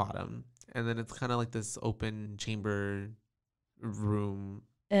get to the bottom, and then it's kind of like this open chamber room.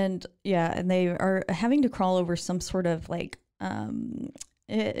 And they are having to crawl over some sort of like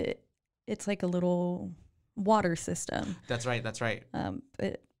it's like a little water system. That's right. But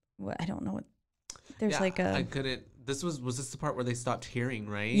I don't know what. There's like a. I couldn't. Was this the part where they stopped hearing?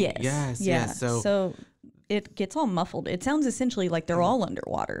 Right. Yes. Yes. So it gets all muffled. It sounds essentially like they're all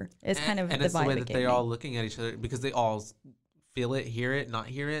underwater. It's kind of and the it's vibe the way that they're all looking at each other because they all feel it, hear it, not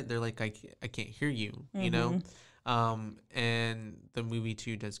hear it. They're like, I can't hear you. You know. And the movie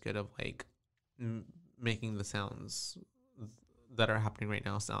too does good of like making the sounds that are happening right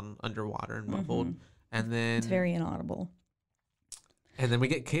now sound underwater and muffled, and then it's very inaudible. And then we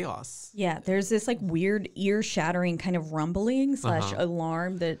get chaos. Yeah, there's this like weird ear-shattering kind of rumbling /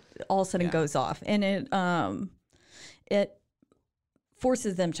 alarm that all of a sudden goes off, and it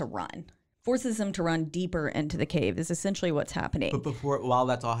forces them to run. Forces them to run deeper into the cave is essentially what's happening. But while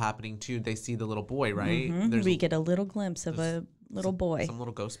that's all happening too, they see the little boy, right? We get a little glimpse of a little boy. Some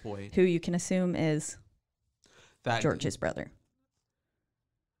little ghost boy. Who you can assume is George's brother.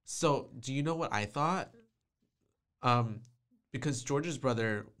 So do you know what I thought? Because George's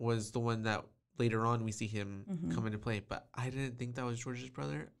brother was the one that later on we see him come into play. But I didn't think that was George's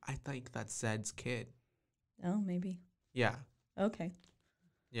brother. I think that's Zed's kid. Oh, maybe. Yeah. Okay.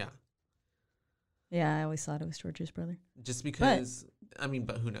 Yeah. Yeah, I always thought it was George's brother. Just because,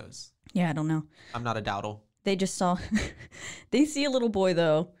 but who knows? Yeah, I don't know. I'm not a doubtle. They just saw, they see a little boy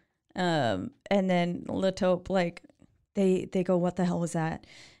though, and then Lataupe, like, they go, what the hell was that?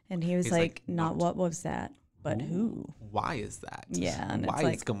 And he was like, not what was that, but who? Why is that? Yeah. And why it's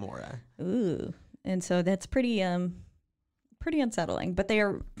like, is Gamora? Ooh. And so that's pretty unsettling. But they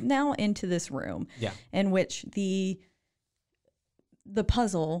are now into this room in which the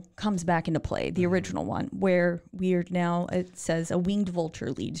puzzle comes back into play, the original one, where it says a winged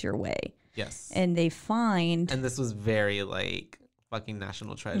vulture leads your way. Yes. And they find... And this was very, like, fucking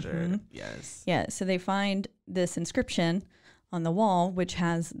National Treasure. Yes. Yeah, so they find this inscription on the wall, which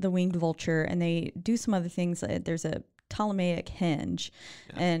has the winged vulture, and they do some other things. There's a Ptolemaic hinge.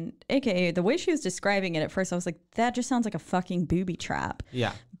 Yeah. And AKA, the way she was describing it at first, I was like, that just sounds like a fucking booby trap.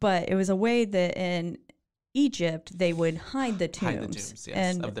 Yeah. But it was a way that in Egypt, they would hide the tombs. Hide the tombs,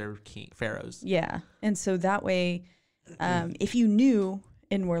 yes, of their pharaohs. Yeah. And so that way, if you knew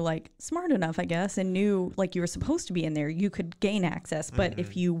and were like smart enough, I guess, and knew like you were supposed to be in there, you could gain access. But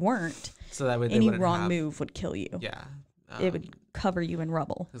if you weren't, so that way any wrong move would kill you. Yeah. It would cover you in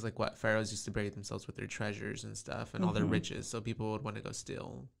rubble. Because like what pharaohs used to bury themselves with their treasures and stuff and all their riches, so people would want to go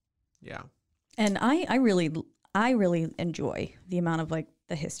steal. Yeah. And I really enjoy the amount of like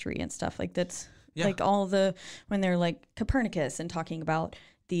the history and stuff like that's like all the when they're like Copernicus and talking about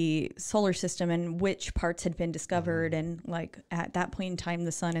the solar system and which parts had been discovered and like at that point in time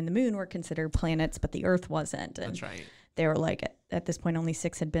the sun and the moon were considered planets but the earth wasn't. And that's right. They were like at this point only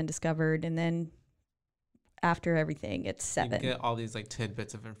 6 had been discovered, and then after everything, it's 7. You get all these like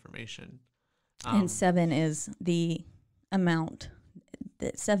tidbits of information. And 7 is the amount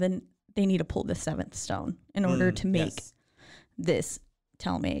that 7, they need to pull the 7th stone in order to make this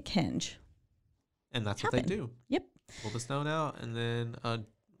Ptolemaic hinge. And that's what they do. Yep. Pull the stone out and then...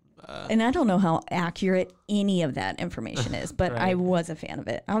 and I don't know how accurate any of that information is, but right. I was a fan of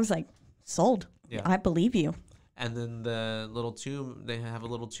it. I was like, sold. Yeah. I believe you. And then the little tomb, they have a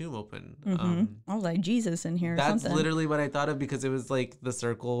little tomb open. I was like, Jesus in here. That's literally what I thought of because it was like the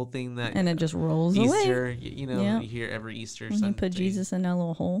circle thing that. And it just rolls Easter, away. You know, you hear every Easter Sunday. You put Jesus in that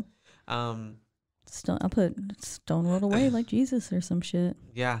little hole. I'll put stone rolled away like Jesus or some shit.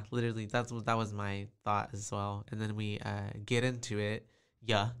 Yeah, literally. That was my thought as well. And then we get into it.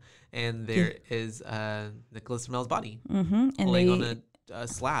 Yeah. And there is Nicholas Flamel's body and laying on a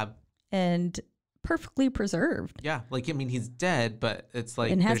slab. And perfectly preserved. Yeah, like I mean, he's dead, but it's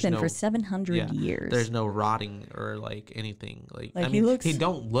like and has been for 700 years. There's no rotting or like anything. Like I mean, he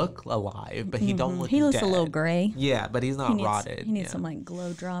don't look alive, but he don't look. He looks dead. A little gray. Yeah, but he's not rotted. He needs some like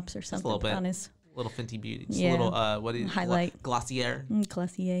glow drops or something on his little Fenty Beauty. Just a little what is highlight Glossier.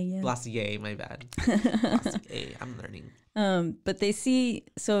 Glossier, yeah. Glossier, my bad. Glossier, I'm learning. But they see,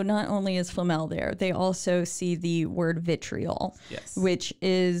 so not only is Flamel there, they also see the word vitriol, which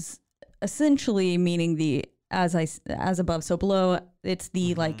is essentially meaning the as above so below. It's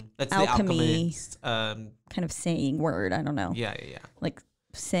the like that's alchemy the alchemist, kind of saying word. I don't know. Yeah. Like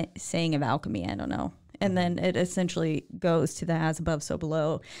saying of alchemy. I don't know. And then it essentially goes to the as above so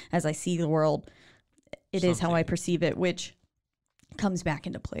below. As I see the world, it is how I perceive it, which comes back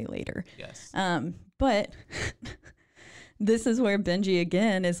into play later. Yes. But this is where Benji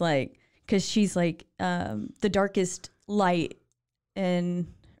again is like, because she's like the darkest light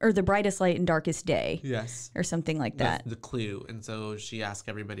or the brightest light and darkest day. Yes. Or something like that. That's the clue. And so she asked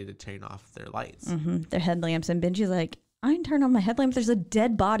everybody to turn off their lights. Their headlamps. And Benji's like, I didn't turn on my headlamp. There's a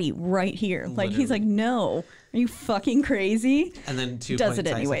dead body right here. Literally. Like, he's like, no. Are you fucking crazy? And then 2.5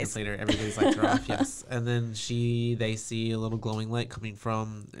 seconds later, everybody's lights are off. Yes. And then they see a little glowing light coming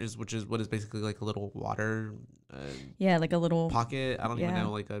from, which is what is basically like a little water. Like a little pocket. I don't even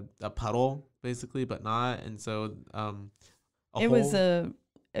know, like a puddle, basically, but not. And so, it was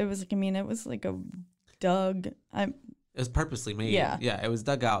like a dug. It was purposely made. Yeah, it was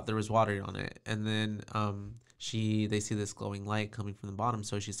dug out. There was water on it, and then they see this glowing light coming from the bottom,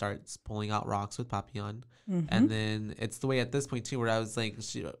 so she starts pulling out rocks with Papillon, and then it's the way at this point too where I was like,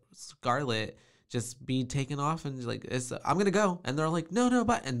 Scarlet just be taken off and like I'm gonna go, and they're like, no,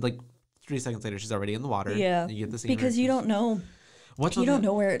 but and like 3 seconds later she's already in the water. Yeah, and you get the scene because you don't know. You don't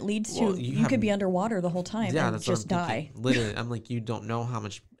know where it leads to. You could be underwater the whole time and just die. Literally, I'm like, you don't know how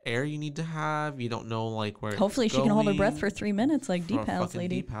much air you need to have. You don't know like where. Hopefully, she can hold her breath for 3 minutes, like Deep House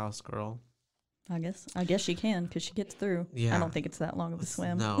lady. Deep House girl. I guess she can because she gets through. Yeah. I don't think it's that long of a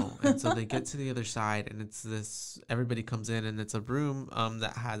swim. No, and so they get to the other side, and it's this. Everybody comes in, and it's a room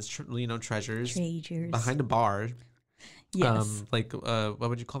that has treasures behind a bar. Yes. What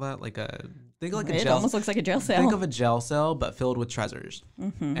would you call that? It almost looks like a jail cell. Think of a jail cell, but filled with treasures.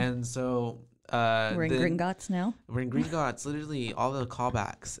 And so we're in Gringotts now. We're in Gringotts, literally all the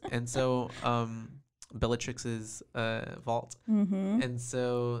callbacks. And so Bellatrix's vault. And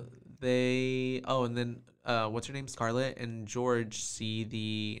so and then what's her name? Scarlet and George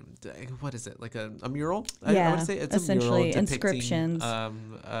see what is it? Like a mural? Yeah, I would say it's essentially a mural inscriptions.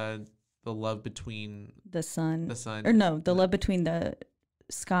 The love between the sun. Or no, the love between the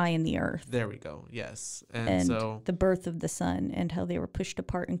sky and the earth. There we go. Yes. And so the birth of the sun and how they were pushed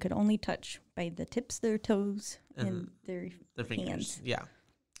apart and could only touch by the tips of their toes and their fingers. Hands. Yeah.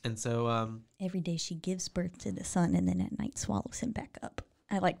 And so every day she gives birth to the sun and then at night swallows him back up.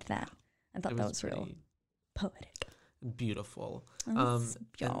 I liked that. I thought that was real poetic. Beautiful. And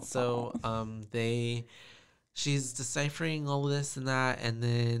so they she's deciphering all this and that, and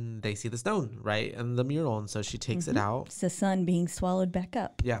then they see the stone, right? And the mural, and so she takes it out. It's the sun being swallowed back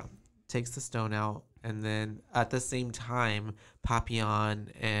up. Yeah, takes the stone out, and then at the same time,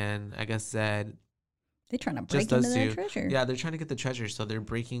 Papillon and I guess Zed, they're trying to break into that treasure. Yeah, they're trying to get the treasure, so they're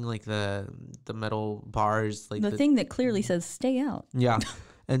breaking like the metal bars, like the thing that clearly says "stay out." Yeah,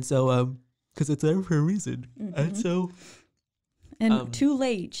 and so because it's there for a reason, and so. And too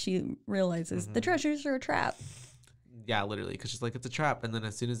late, she realizes the treasures are a trap. Yeah, literally, because she's like, it's a trap. And then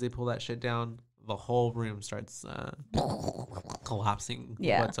as soon as they pull that shit down, the whole room starts collapsing.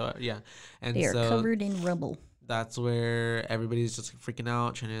 Yeah. Whatsoever. Yeah. And they are so covered in rubble. That's where everybody's just freaking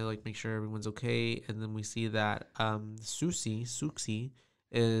out, trying to like make sure everyone's okay. And then we see that Suxi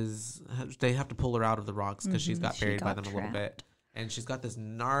is, they have to pull her out of the rocks because she's got buried by them a little bit. And she's got this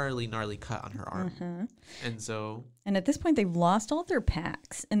gnarly cut on her arm. And so... And at this point, they've lost all their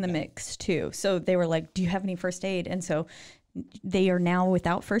packs in the mix, too. So they were like, do you have any first aid? And so they are now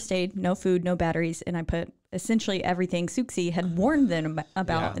without first aid, no food, no batteries. And I put essentially everything Suxi had warned them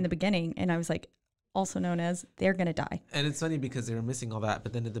about in the beginning. And I was like, also known as they're going to die. And it's funny because they were missing all that.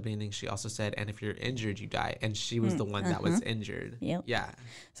 But then at the beginning, she also said, and if you're injured, you die. And she was the one that was injured. Yep. Yeah.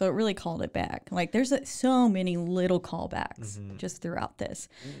 So it really called it back. Like there's so many little callbacks just throughout this.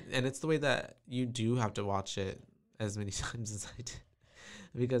 And it's the way that you do have to watch it as many times as I did.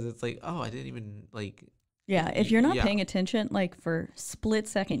 Because it's like, oh, I didn't even like... Yeah, if you're not paying attention, like for a split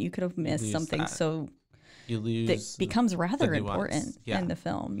second, you could have missed something that. You lose that becomes rather important in the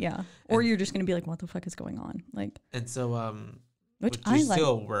film, or you're just gonna be like, "What the fuck is going on?" Like, and so, which I like.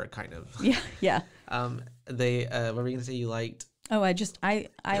 Still were kind of, yeah. They, what were you gonna say? You liked? Oh, I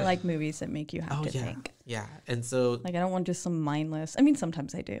like movies that make you have to think. Yeah, and so like I don't want just some mindless. I mean,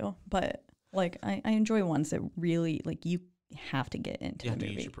 sometimes I do, but like I enjoy ones that really like you have to get into. You have the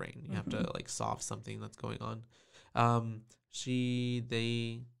to movie. use your brain. You have to like solve something that's going on.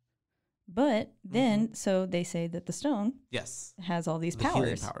 But then, so they say that the stone has all these powers.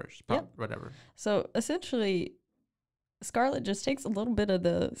 Healing powers, whatever. So essentially, Scarlet just takes a little bit of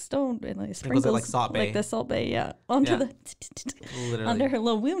the stone and like sprinkles it like Salt Bae. Like the Salt Bae, onto the under her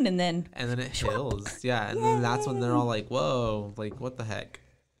little wound, and then it heals. Yeah, and then that's when they're all like, "Whoa, like what the heck?"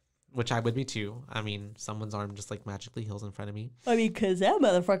 Which I would be too. I mean, someone's arm just like magically heals in front of me. I mean, because that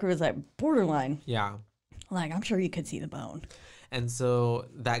motherfucker was like borderline. Yeah. Like I'm sure you could see the bone. And so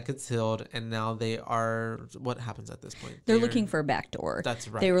that gets healed, and now they are. What happens at this point? They're looking for a back door. That's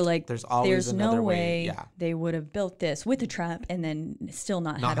right. They were like, there's no way they would have built this with a trap and then still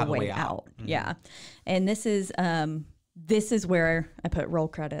not had a way out. Mm-hmm. Yeah, and this is where I put roll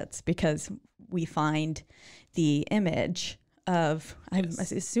credits because we find the image of I'm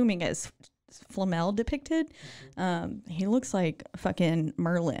assuming as Flamel depicted. He looks like fucking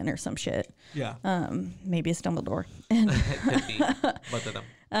Merlin or some shit. Yeah. Maybe it's Dumbledore. And could be both of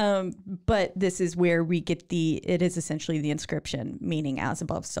them. But this is where we get it is essentially the inscription, meaning as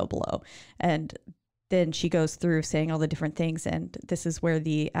above, so below. And then she goes through saying all the different things. And this is where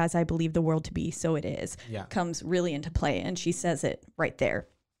the, as I believe the world to be, so it is, comes really into play. And she says it right there.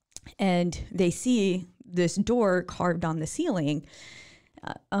 And they see this door carved on the ceiling.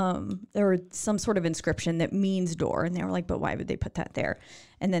 There was some sort of inscription that means door, and they were like, but why would they put that there?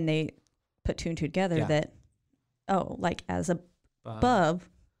 And then they put two and two together that, like as above,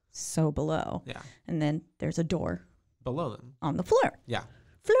 so below. Yeah. And then there's a door below them on the floor. Yeah.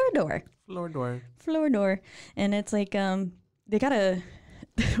 Floor door. And it's like, they gotta,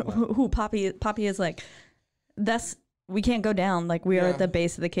 who Poppy is like, we can't go down. Like, we are at the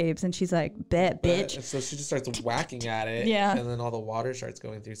base of the caves. And she's like, bet, bitch. And so she just starts whacking at it. Yeah. And then all the water starts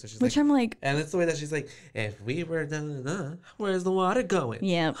going through. So she's Which I'm like. And it's the way that she's like, if we were, where's the water going?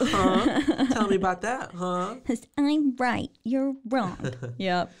 Yeah. Huh? Tell me about that, huh? Because I'm right. You're wrong.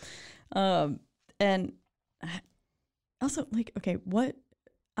 Yep. And also, like, okay, what?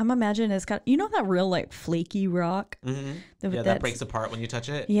 I'm imagining it's got, that real like flaky rock. Mm-hmm. That breaks apart when you touch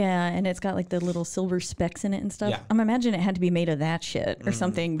it. Yeah, and it's got like the little silver specks in it and stuff. Yeah. I'm imagining it had to be made of that shit or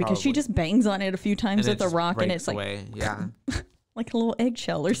something because she just bangs on it a few times with the rock and it's like like a little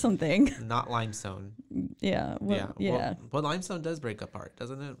eggshell or something. Not limestone. Yeah. Well, yeah. Well, limestone does break apart,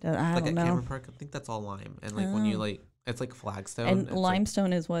 doesn't it? I like don't know. Cameron Park, I think that's all lime, and like when you like, it's like flagstone. And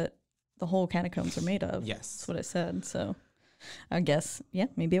limestone is what the whole catacombs are made of. Yes, that's what it said. So. I guess,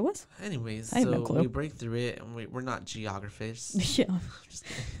 maybe it was. Anyways, I have no clue. We break through it, and we're not geographers. Yeah,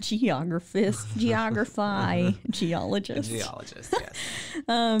 geographers, geologists. Geologists, yes.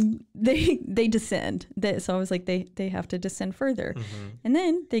 They descend. So I was like, they have to descend further, and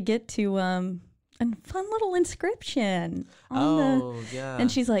then they get to a fun little inscription.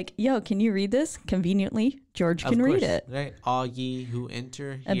 And she's like, yo, can you read this? Conveniently, George can read it. Right. All ye who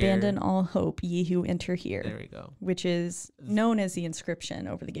enter here. Abandon all hope, ye who enter here. There we go. Which is known as the inscription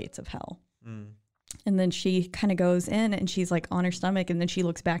over the gates of hell. And then she kind of goes in and she's like on her stomach, and then she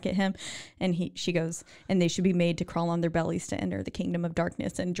looks back at him and she goes, and they should be made to crawl on their bellies to enter the kingdom of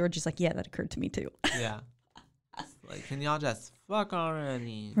darkness. And George is like, yeah, that occurred to me too. Yeah. Like, can y'all just fuck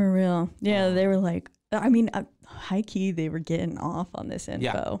already? For real. Yeah, they were like, I mean, high key, they were getting off on this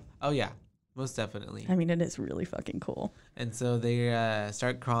info. Yeah. Oh, yeah. Most definitely. I mean, it is really fucking cool. And so they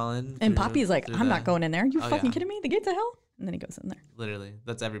start crawling. And Poppy's like, I'm not going in there. You fucking kidding me? The gates of hell? And then he goes in there. Literally.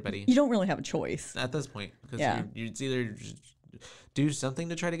 That's everybody. You don't really have a choice. At this point. Because it's either just do something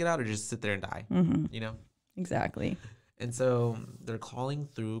to try to get out or just sit there and die. You know? Exactly. And so they're crawling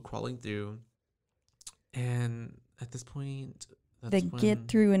through. And at this point, they get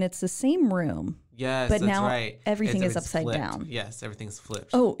through, and it's the same room. Yes, but that's now right. Everything is upside flipped. down. Yes, everything's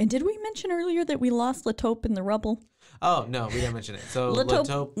flipped. Oh, and did we mention earlier that we lost Latope in the rubble? Oh, no, we didn't mention it. So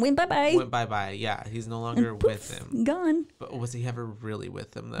Latope went bye-bye. Went bye-bye. Yeah, he's no longer with him. Gone. But was he ever really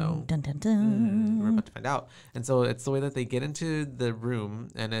with him, though? Dun, dun, dun. We're about to find out. And so it's the way that they get into the room,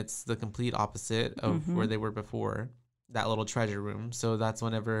 and it's the complete opposite of where they were before. That little treasure room. So that's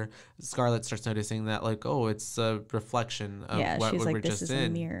whenever Scarlet starts noticing that, like, oh, it's a reflection of what we were just in. A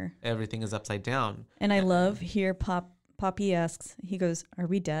mirror. Everything is upside down. And I love here Poppy asks, he goes, are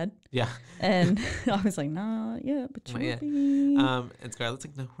we dead? Yeah. And I was like, nah, yeah, but you will be. And Scarlet's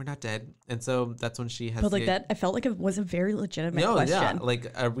like, no, we're not dead. And so that's when she has. But like that, I felt like it was a very legitimate question. Yeah.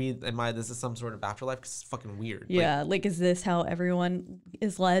 Like, are we, this is some sort of afterlife? Because it's fucking weird. Yeah. Like, is this how everyone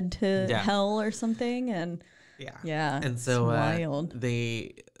is led to hell or something? And yeah. And so wild.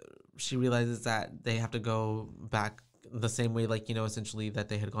 She realizes that they have to go back the same way, like, you know, essentially that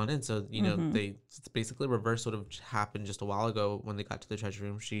they had gone in. So, you know, it's basically reverse what happened just a while ago when they got to the treasure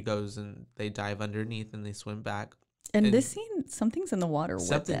room. She goes and they dive underneath and they swim back. And this scene, something's in the water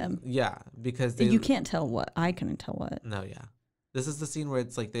with them. Yeah, because you can't tell what. I couldn't tell what. No, yeah. This is the scene where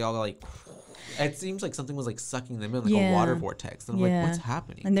it's like they all like. It seems like something was like sucking them in, like a water vortex. And I'm like, what's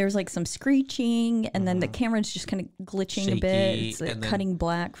happening? And there's like some screeching, and then the camera's just kind of glitching shaky, a bit. It's like cutting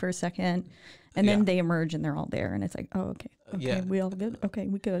black for a second. And then they emerge and they're all there. And it's like, oh, okay. We all good? Okay,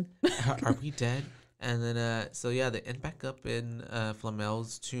 we good. Are we dead? And then, they end back up in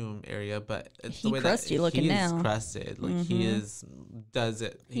Flamel's tomb area, but it's the way that he is crusted. Like, he does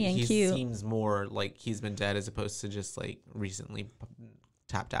it. He seems more like he's been dead as opposed to just like recently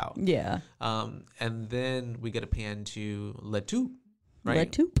tapped out. Yeah. And then we get a pan to Latoop,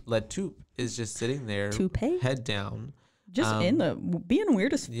 right? Latoop is just sitting there, head down. Just being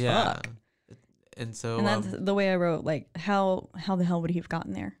weird as fuck. And so. And that's the way I wrote, like, how the hell would he have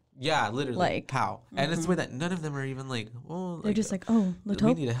gotten there? Yeah, literally. Like, how? And it's the way that none of them are even like, well, they're just like, oh, Latope,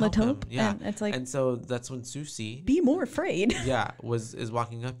 we need to help him. Yeah. And it's like, and so that's when Susie, be more afraid. Yeah, is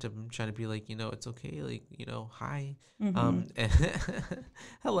walking up to him, trying to be like, you know, it's okay, like, you know, hi, and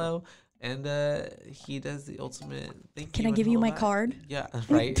hello. And he does the ultimate thank you. Can I give you my card? Yeah,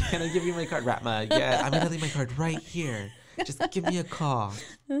 right. Can I give you my card, Ratma? Yeah, I'm gonna leave my card right here. Just give me a call.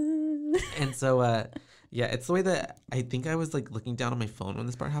 And so yeah, it's the way that I think I was like looking down on my phone when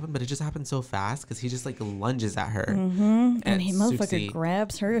this part happened, but it just happened so fast because he just like lunges at her. And he motherfucker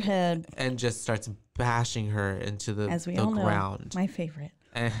grabs her head and just starts bashing her into the ground. My favorite.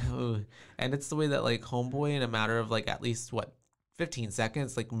 And it's the way that like Homeboy, in a matter of like at least 15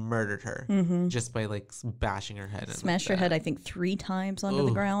 seconds, like murdered her just by like bashing her head. Smashed her head, I think 3 times onto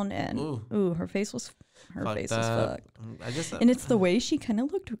the ground, and her face was fucked. And it's the way she kind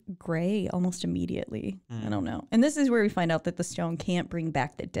of looked gray almost immediately. I don't know. And this is where we find out that the stone can't bring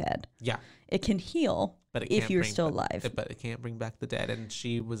back the dead. Yeah, it can heal, but if you're still alive. But it can't bring back the dead, and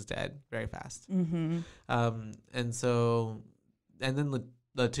she was dead very fast. And then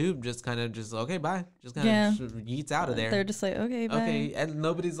the tube just kind of okay, bye. Just kind of yeets out of there. They're just like, okay, bye. Okay, and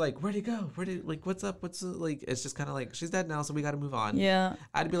nobody's like, where'd he go? What's up? Like, it's just kind of like, she's dead now, so we got to move on. Yeah.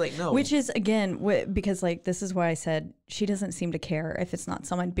 I'd be like, no. Which is, again, because like, this is why I said she doesn't seem to care if it's not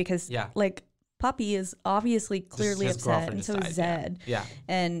someone, because like, Poppy is obviously clearly upset, and so is Zed. Yeah.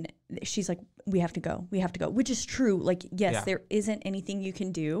 And she's like, we have to go, which is true. Like, yes, there isn't anything you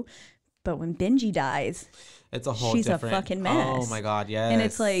can do. But when Benji dies, it's a whole she's a fucking mess. Oh my god, yes. And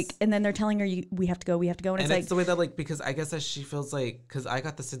it's like, and then they're telling her, we have to go. And it's like the way that like, because I guess that she feels like, because I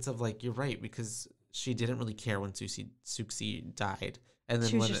got the sense of like, you're right, because she didn't really care when Suxi died. And then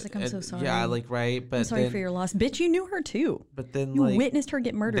she was just like, I'm so sorry. Yeah, like, right. But I'm sorry for your loss. Bitch, you knew her too. But then you witnessed her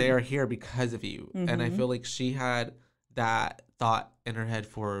get murdered. They are here because of you. And I feel like she had that thought in her head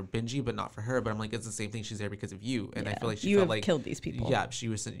for Benji, but not for her. But I'm like, it's the same thing. She's there because of you, and I feel like she you felt have like killed these people. Yeah,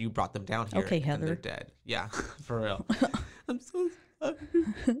 you brought them down here. Okay, and Heather. they're dead. Yeah, for real. I'm so sorry.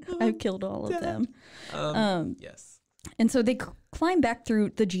 I've killed all of them. Yes. And so they climb back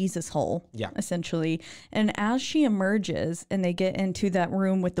through the Jesus hole, essentially. And as she emerges and they get into that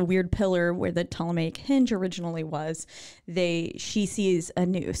room with the weird pillar where the Ptolemaic hinge originally was, she sees a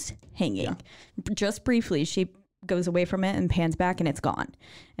noose hanging. Yeah. Just briefly, she goes away from it and pans back and it's gone.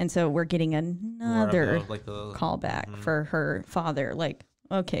 And so we're getting another callback for her father. Like,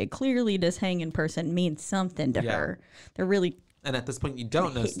 okay, clearly this hanging person means something to her. They're really... And at this point, you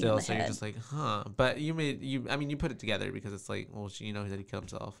don't know still, so you're just like, huh. But you put it together because it's like, well, you know that he killed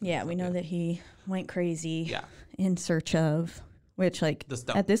himself. Yeah, we know that he went crazy in search of, which, like,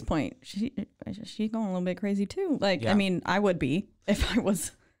 at this point, she's going a little bit crazy too. Like, I mean, I would be if I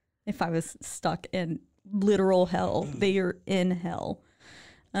was stuck in literal hell. They are in hell.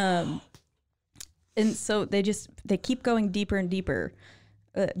 And so they keep going deeper and deeper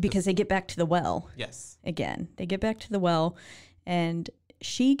because they get back to the well. Yes. Again, they get back to the well. And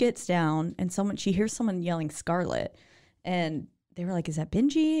she gets down and she hears someone yelling Scarlet. And they were like, is that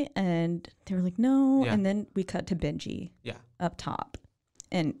Benji? And they were like, no. Yeah. And then we cut to Benji up top.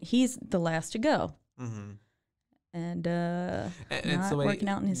 And he's the last to go. Mm-hmm. And not working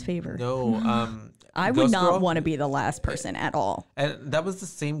out in his favor. No. I would not want to be the last person at all. And that was the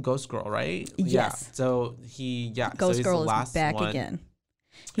same Ghost Girl, right? Yes. Yeah. So Ghost Girl is back again.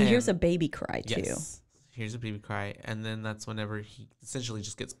 He hears a baby cry too. Yes. Here's a baby cry, and then that's whenever he essentially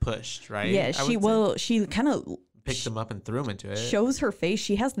just gets pushed, right? Yeah, she kind of picked him up and threw him into it. Shows her face.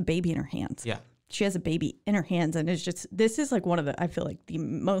 She has the baby in her hands. Yeah. She has a baby in her hands, and this is like one of the, I feel like, the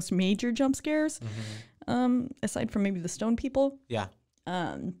most major jump scares, aside from maybe the stone people. Yeah.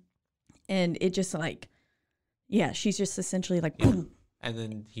 And it just like, she's just essentially like, boom. And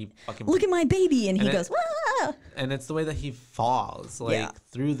then he fucking... Look at my baby, and he goes, ah! And it's the way that he falls, like,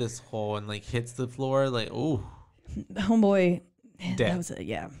 through this hole and, like, hits the floor, like, ooh. The homeboy, dead. That was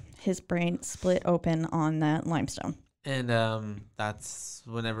his brain split open on that limestone. And that's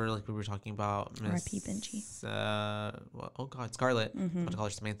whenever, like, we were talking about Miss... R.I.P. Benji. Scarlet. I'm going to call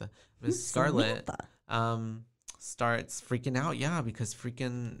her Samantha. Miss Scarlet starts freaking out, because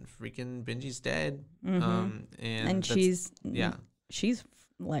freaking Benji's dead. And she's... Yeah. She's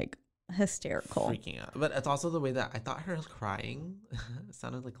like hysterical, freaking out. But it's also the way that I thought her crying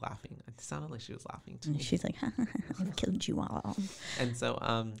sounded like laughing. It sounded like she was laughing to me. She's like, "I've killed you all." And so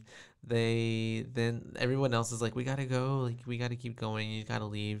then everyone else is like, "We gotta go. Like, we gotta keep going. You gotta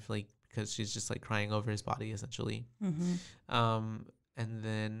leave." Like, because she's just like crying over his body essentially. And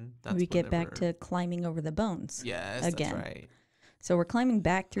then we get back to climbing over the bones. Yes, again. That's right. So we're climbing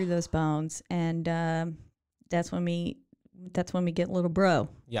back through those bones, and that's when we get little bro.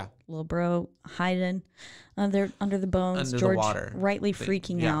 Yeah. Little bro hiding under the bones. Under George the water. Rightly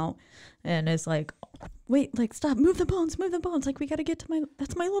freaking out and is like, wait, like, stop, move the bones. Like, we got to get to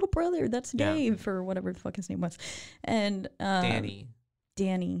that's my little brother. That's Dave or whatever the fuck his name was. And Danny.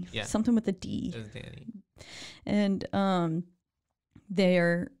 Yeah. Something with a D. It was Danny. And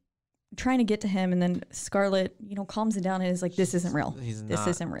they're trying to get to him, and then Scarlet, calms it down and is like, this isn't real. This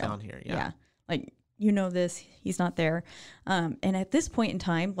isn't real. Down here. Yeah. Like, this, he's not there. And at this point in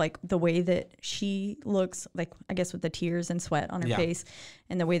time, like, the way that she looks, like, I guess with the tears and sweat on her face,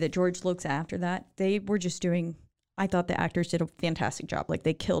 and the way that George looks after that, they were just I thought the actors did a fantastic job. Like,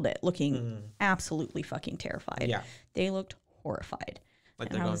 they killed it, looking absolutely fucking terrified. Yeah. They looked horrified. Like,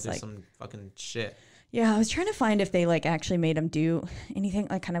 they're going through some fucking shit. Yeah, I was trying to find if they, like, actually made him do anything,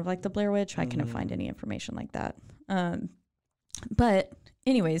 like, kind of like the Blair Witch. I couldn't find any information like that. But...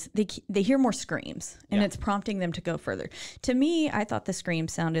 anyways, they hear more screams, and it's prompting them to go further. To me, I thought the scream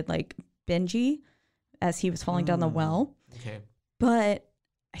sounded like Benji as he was falling down the well. Okay. But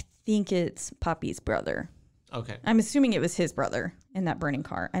I think it's Poppy's brother. Okay. I'm assuming it was his brother in that burning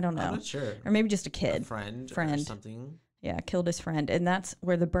car. I don't know. I'm not sure. Or maybe just a kid. A friend or something. Yeah, killed his friend, and that's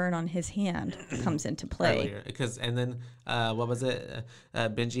where the burn on his hand comes into play. And then what was it?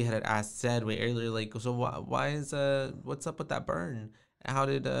 Benji had said way earlier, like, so why is what's up with that burn? How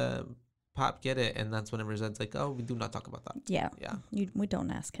did Pop get it? And that's whenever Zed's like, oh, we do not talk about that. Yeah. We don't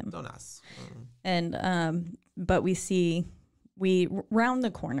ask him. Don't ask. And but we round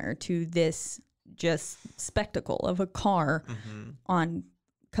the corner to this just spectacle of a car on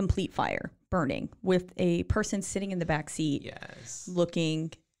complete fire, burning, with a person sitting in the back seat,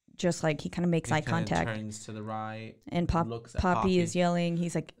 looking just like he kind of makes eye contact. Turns to the right. And Poppy is yelling.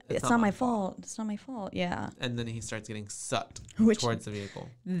 He's like, it's not my fault. It's not my fault. Yeah. And then he starts getting sucked towards the vehicle.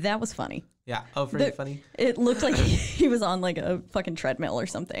 That was funny. Yeah. Oh, very funny. It looked like he was on like a fucking treadmill or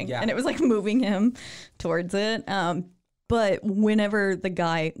something. Yeah. And it was like moving him towards it. But whenever the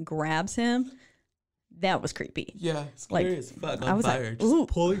guy grabs him, that was creepy. Yeah. Scary as fuck. On fire. Like, just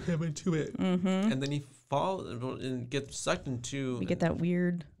pulling him into it. Mm-hmm. And then he falls and gets sucked into. We get that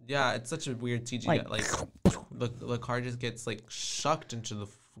weird. Yeah, it's such a weird CG. Like the car just gets like shucked into the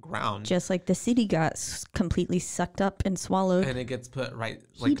ground, just like the city got completely sucked up and swallowed, and it gets put right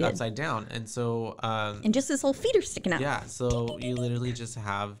like upside down, and so and just his little feet are sticking out. Yeah, so you literally just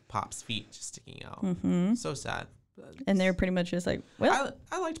have Pop's feet just sticking out. Mm-hmm. So sad. And they're pretty much just like, well,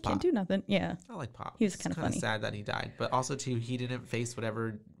 I liked Pop. Can't do nothing. Yeah, I like Pop. He was kind of funny. Sad that he died, but also too he didn't face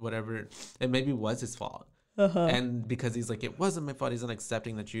whatever it maybe was his fault. And because he's like, it wasn't my fault, he's not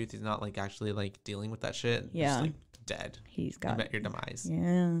accepting the truth, he's not like actually like dealing with that shit. Yeah, just, like, dead. He's got met your demise.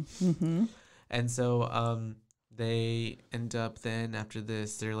 Yeah. Mm-hmm. And so they end up then after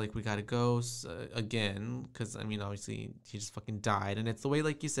this, they're like, we gotta go again, because I mean obviously he just fucking died, and it's the way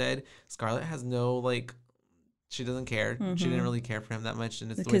like you said, Scarlett has no like, she doesn't care. Mm-hmm. She didn't really care for him that much, and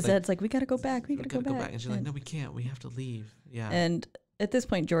it's because that's like, we gotta go back, we gotta go back, and she's like, no, we can't, we have to leave. Yeah. And at this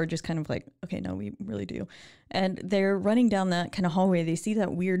point, George is kind of like, okay, no, we really do. And they're running down that kind of hallway. They see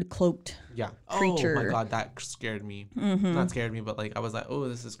that weird cloaked creature. Oh my God, that scared me. Mm-hmm. Not scared me, but like I was like, oh,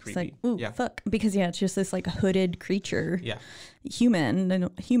 this is creepy. It's like, ooh, fuck. Because it's just this like hooded creature. Yeah.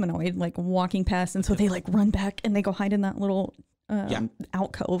 Humanoid, like walking past. And so they like run back and they go hide in that little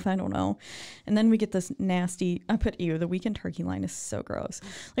alcove, I don't know. And then we get this nasty, the Weekend Turkey line is so gross.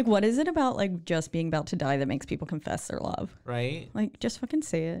 Like, what is it about like just being about to die that makes people confess their love? Right? Like, just fucking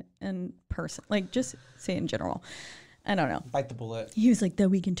say it in person. Like, just say it in general. I don't know. Bite the bullet. He was like, the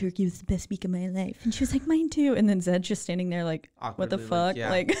Weekend Turkey was the best week of my life. And she was like, mine too. And then Zed's just standing there like, awkwardly, what the fuck?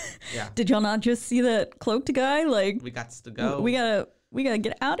 Like, did y'all not just see that cloaked guy? Like, we got to go. We gotta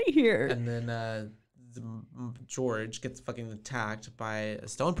get out of here. And then George gets fucking attacked by a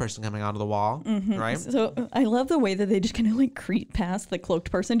stone person coming out of the wall, right? So I love the way that they just kind of like creep past the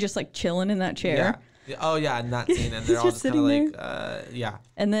cloaked person, just like chilling in that chair. Yeah. Oh yeah, in that scene, and they're all just kind of like, yeah.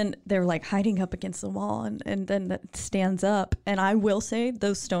 And then they're like hiding up against the wall, and then that stands up. And I will say,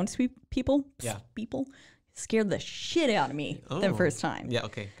 those stone people scared the shit out of me the first time. Yeah,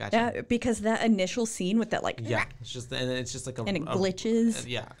 okay, gotcha. Because that initial scene with that like it's just like and it glitches.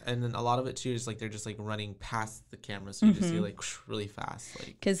 And then a lot of it too is like they're just like running past the camera, so you just see like really fast,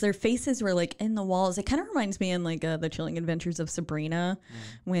 like because their faces were like in the walls. It kind of reminds me in like the Chilling Adventures of Sabrina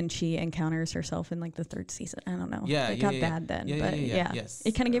when she encounters herself in like the 3rd season. I don't know. It got bad then, but yes,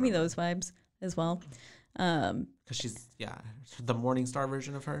 it kind of gave me those vibes as well. Because she's the Morningstar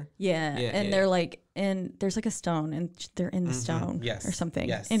version of her. They're like, and there's like a stone, and they're in the stone, or something.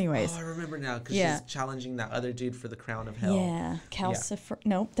 Anyways, I remember now because she's challenging that other dude for the crown of hell. Calcifer.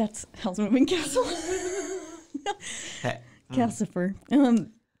 Nope, that's Hell's Moving Castle. Calcifer.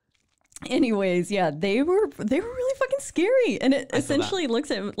 Anyways, they were really fucking scary, and it essentially looks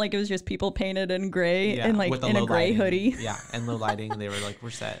at like it was just people painted in gray and like in a gray hoodie. And low lighting. They were like,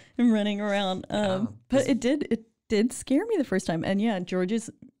 we're set and running around. But it did scare me the first time, and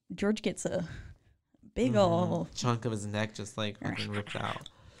George gets a big old chunk of his neck just like fucking ripped out,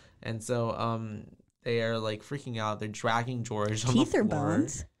 and so they are like freaking out. They're dragging George. Teeth are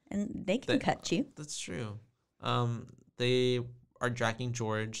bones, and they can cut you. That's true. They are dragging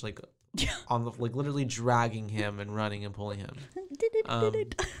George like. On the like literally dragging him and running and pulling him,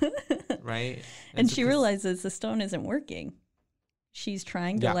 right? And so she realizes the stone isn't working. She's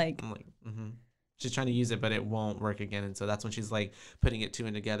trying to she's trying to use it, but it won't work again. And so that's when she's like putting it two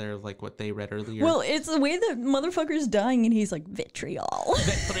and together, like what they read earlier. Well, it's the way that motherfucker's dying, and he's like vitriol.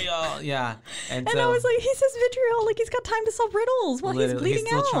 Yeah. And I was like, he says vitriol like he's got time to solve riddles while he's bleeding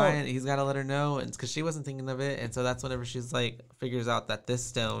out. Trying. He's got to let her know, and because she wasn't thinking of it, and so that's whenever she's like figures out that this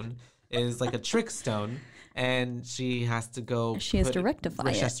stone is like a trick stone, and she has to go. She has to rectify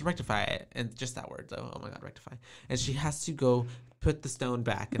it. She has to rectify it, and just that word though. Oh my God, rectify! And she has to go put the stone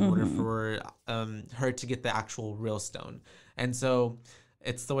back in order for her to get the actual real stone. And so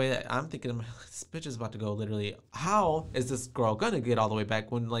it's the way that I'm thinking, this bitch is about to go literally. How is this girl gonna get all the way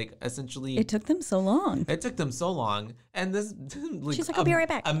back when like essentially it took them so long? And this like, she's like, I'll be right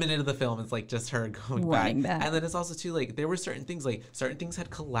back. A minute of the film is like just her going back. And then it's also too like there were certain things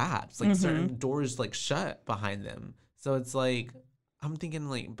had collapsed, like certain doors like shut behind them. So it's like I'm thinking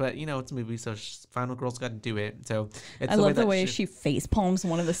like, but you know, it's a movie, so final girl's got to do it. So I love the way she face palms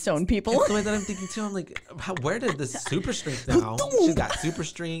one of the stone people. It's the way that I'm thinking too. I'm like, where did this super strength now? She's got super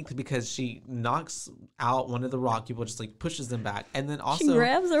strength because she knocks out one of the rock people, just like pushes them back, and then also she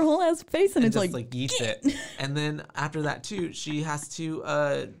grabs her whole ass face and it's just like yeets it. And then after that too, she has to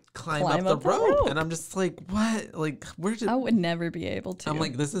climb up the rope, and I'm just like, what? Like, where did I would never be able to. I'm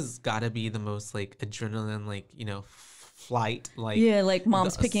like, this has got to be the most like adrenaline, like, you know, flight, like like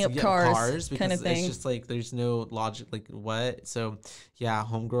mom's picking up cars kind of thing. It's just like there's no logic, like what? So yeah,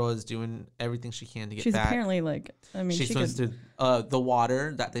 homegirl is doing everything she can to get she's back. Apparently like, I mean, she swims through the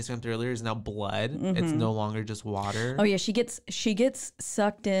water that they swam through earlier is now blood. It's no longer just water. Oh yeah, she gets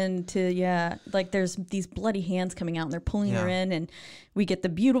sucked into like there's these bloody hands coming out and they're pulling her in, and we get the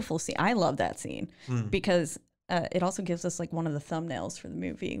beautiful scene. I love that scene because it also gives us like one of the thumbnails for the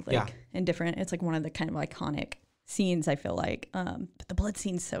movie, like in different. It's like one of the kind of iconic scenes, I feel like. But the blood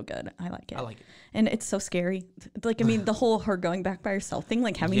scene's so good. I like it. And it's so scary. Like, I mean, the whole her going back by herself thing,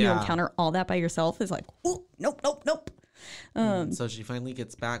 like having to encounter all that by yourself is like, oh, nope. So she finally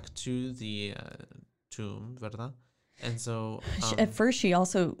gets back to the tomb, ¿verdad? And so at first she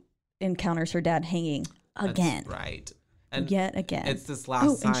also encounters her dad hanging again. That's right. And yet again. It's this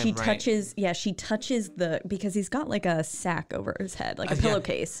last time, and she touches, she touches because he's got like a sack over his head, like a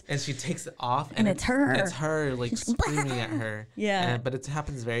pillowcase. And she takes it off. And it's her. It's her, like, screaming at her. Yeah. But it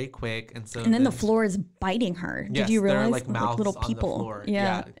happens very quick. And so. And then the floor is biting her. Did you realize? There are, like, mouths little on people. The floor.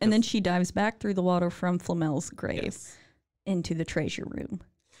 Yeah. And then she dives back through the water from Flamel's grave into the treasure room.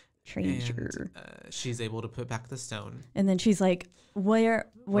 And, she's able to put back the stone. And then she's like,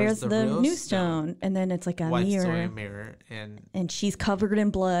 where's the new stone? And then it's like a mirror. And she's covered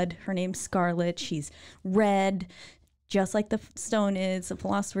in blood. Her name's Scarlet. She's red, just like the stone is, the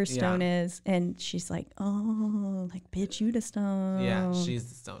Philosopher's Stone is. And she's like, oh, like, bitch, you the stone. Yeah, she's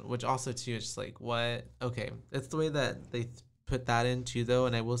the stone. Which also, too, is just like, what? Okay. It's the way that they put that in, too, though.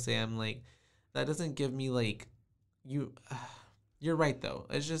 And I will say, I'm like, that doesn't give me, like, you're right, though.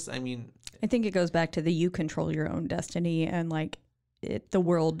 It's just, I mean, I think it goes back to you control your own destiny, and like the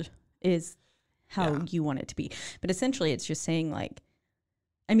world is how you want it to be. But essentially, it's just saying, like,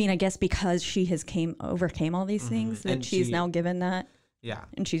 I mean, I guess because she has overcame all these things, that she's now given that. Yeah.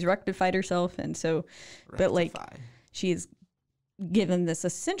 And she's rectified herself, and so, but like, she's given this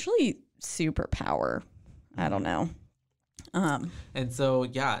essentially superpower. I don't know. And so,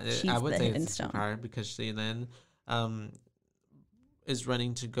 I would say it's a superpower because she then is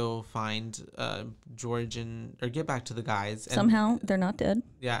running to go find George or get back to the guys. And somehow they're not dead.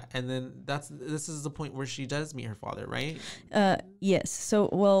 Yeah, and then this is the point where she does meet her father, right? Yes. So,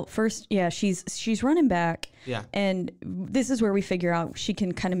 well, first, she's running back. Yeah. And this is where we figure out she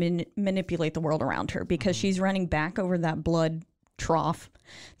can kind of manipulate the world around her because she's running back over that blood trough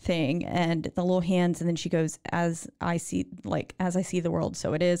thing and the little hands, and then she goes, as I see the world,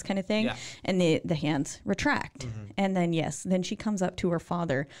 so it is, kind of thing. And the hands retract, and then she comes up to her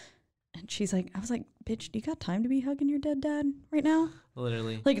father and she's like, I was like, bitch, do you got time to be hugging your dead dad right now?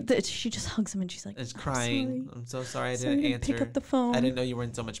 Literally, like she just hugs him and she's like, it's crying. I'm so sorry I didn't answer. Pick up the phone. I didn't know you were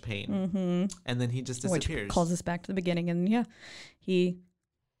in so much pain. And then he just disappears. Which calls us back to the beginning, and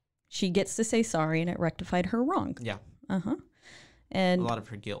she gets to say sorry, and it rectified her wrong. And a lot of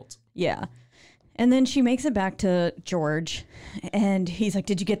her guilt. Yeah. And then she makes it back to George, and he's like,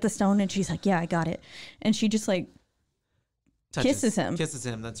 did you get the stone? And she's like, yeah, I got it. And she just like kisses him.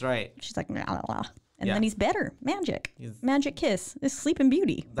 That's right. She's like, la, la, la. And then he's better. Magic kiss. This Sleeping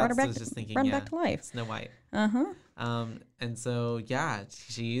Beauty. Brought her back to life. Snow White. And so,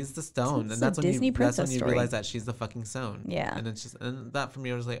 she's the stone. And that's when you realize that she's the fucking stone. Yeah. And that for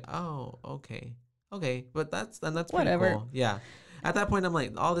me, I was like, oh, okay. Okay. But that's pretty whatever. Cool. Yeah. At that point, I'm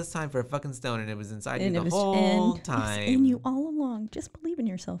like, all this time for a fucking stone, and it was inside you the whole time. It was in you all along. Just believe in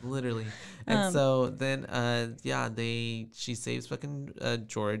yourself. Literally. And so then, she saves fucking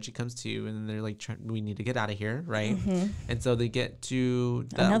George. He comes to, and they're like, we need to get out of here, right? And so they get to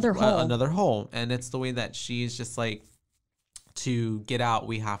another hole. And it's the way that she's just like, to get out,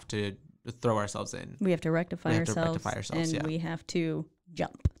 we have to throw ourselves in. We have to rectify ourselves. And we have to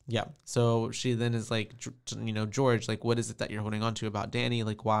jump. Yeah. So she then is like, George, like, what is it that you're holding on to about Danny?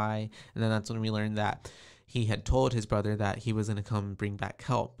 Like, why? And then that's when we learned that he had told his brother that he was going to come bring back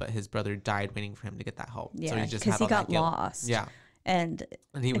help, but his brother died waiting for him to get that help. Yeah, so because he got lost. Yeah. And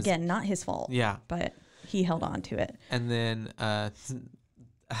he was, again, not his fault. Yeah. But he held on to it. And then out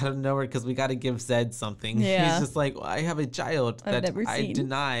of nowhere, because we got to give Zed something. Yeah. He's just like, well, I have a child I've that never I seen.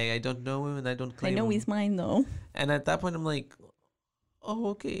 deny. I don't know him and I don't claim him. I know he's mine, though. And at that point, I'm like, oh,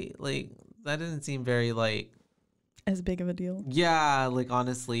 okay. Like, that didn't seem very, like, as big of a deal. Yeah, like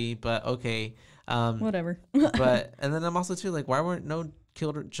honestly, but okay. Whatever. But and then I'm also too like, why weren't no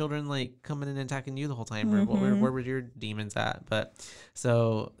children like coming in and attacking you the whole time, or where were your demons at? But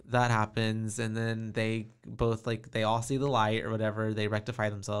so that happens, and then they both like they all see the light or whatever, they rectify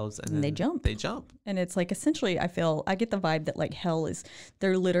themselves, and then they jump, and it's like essentially I get the vibe that like hell is,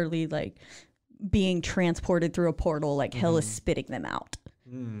 they're literally like being transported through a portal, like hell is spitting them out.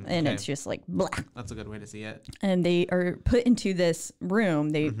 And it's just like blah. That's a good way to see it. And they are put into this room,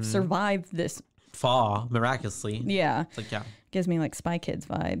 they survive this fall miraculously. Yeah. It's like, yeah. Gives me like Spy Kids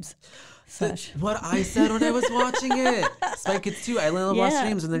vibes. What I said when I was watching it. Spy Kids 2. I love watch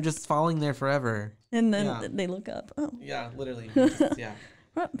streams and they're just falling there forever. And then they look up. Oh. Yeah, literally. Yeah.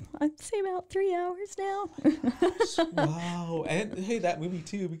 Well, I'd say about 3 hours now. Wow. And hey, that movie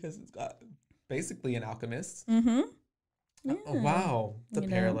too, because it's got basically an alchemist. Yeah. Oh, wow. The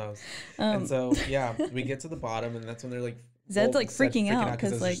parallels. And so, yeah, we get to the bottom and that's when they're like, Zed's like freaking out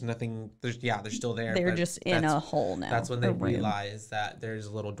because like there's nothing. They're still there. They're just in a hole now. That's when they realize that there's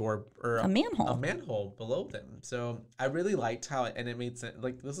a little door or a manhole below them. So I really liked how it made sense.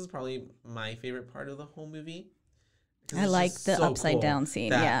 Like this is probably my favorite part of the whole movie. I like the upside down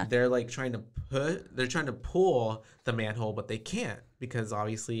scene. Yeah, they're like trying to pull the manhole, but they can't because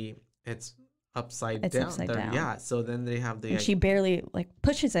obviously it's upside down. Yeah. So then they have and she barely like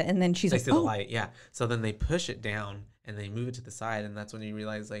pushes it, and then she's like, see the light. Yeah. So then they push it down. And they move it to the side, and that's when you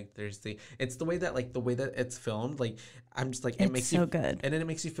realize like it's the way that it's filmed. Like I'm just like it makes so good, and then it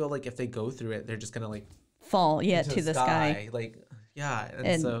makes you feel like if they go through it, they're just gonna like fall to the sky. Like yeah,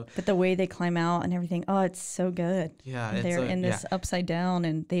 but the way they climb out and everything, oh, it's so good. Yeah, they're in this upside down,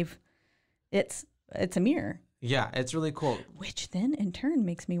 and it's a mirror. Yeah, it's really cool. Which then in turn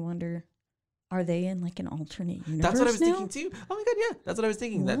makes me wonder, are they in like an alternate universe? That's what I was thinking too. Oh my god, yeah, that's what I was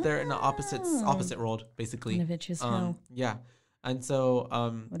thinking. That they're in the opposite world, basically. And if it's hell. Yeah, and so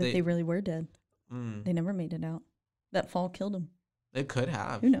what if they really were dead? They never made it out. That fall killed them. It could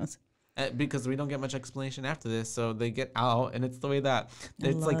have. Who knows? Because we don't get much explanation after this, so they get out, and it's the way that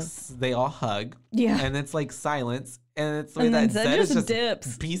it's like they all hug. Yeah, and it's like silence, and it's the way that Zed is just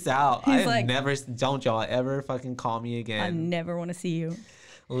dips. Peace out. He's like, don't y'all ever fucking call me again. I never want to see you.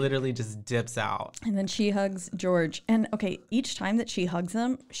 Literally just dips out. And then she hugs George. And okay, each time that she hugs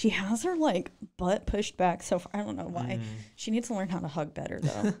him, she has her like butt pushed back so far. I don't know why. She needs to learn how to hug better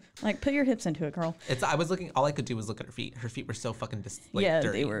though. Like put your hips into it, girl. I was looking, all I could do was look at her feet. Her feet were so fucking dirty.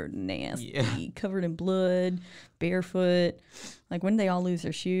 They were nasty, covered in blood, barefoot. Like when they all lose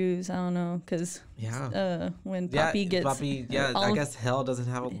their shoes, I don't know, because when Poppy gets I guess hell doesn't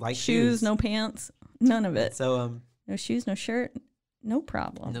have like shoes, no pants, none of it. So no shoes, no shirt. No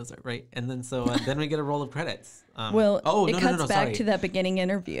problem. No, right. And then then we get a roll of credits. It cuts back to that beginning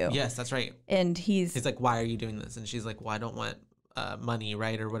interview. Yes, that's right. And he's like, "Why are you doing this?" And she's like, "Well, I don't want money,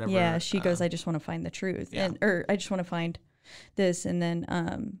 right, or whatever." Yeah, she goes, "I just want to find the truth," or "I just want to find this." And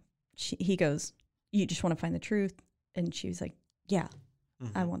then he goes, "You just want to find the truth?" And she was like, "Yeah,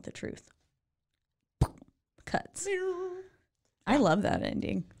 I want the truth." Cuts. I love that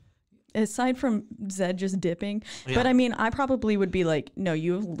ending. Aside from Zed just dipping. Yeah. But I mean, I probably would be like, no,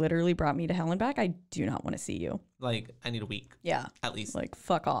 you have literally brought me to hell and back. I do not want to see you. Like, I need a week. Yeah. At least. Like,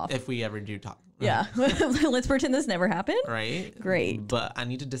 fuck off. If we ever do talk. Yeah. Let's pretend this never happened. Right. Great. But I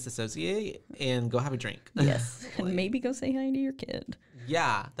need to disassociate and go have a drink. Yes. And maybe go say hi to your kid.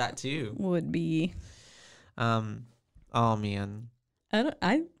 Yeah, that too. Would be. Oh, man. I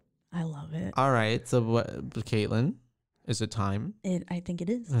love it. All right. So, Caitlin? Is it time? I think it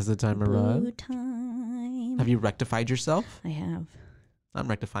is. Is the time arrived? Time. Have you rectified yourself? I have. I'm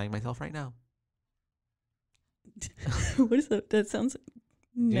rectifying myself right now. What is that? That sounds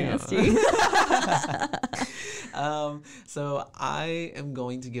nasty. So I am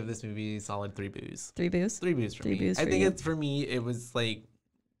going to give this movie a solid 3 boos. 3 boos? 3 boos for me. I think it's for me. It was like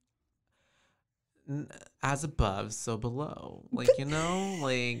as above, so below. Like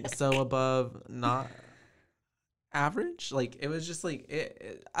like so above, not average. Like it was just like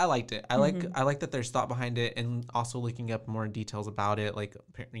I liked it. I like that there's thought behind it, and also looking up more details about it. Like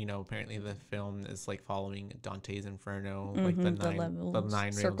apparently the film is like following Dante's Inferno, like the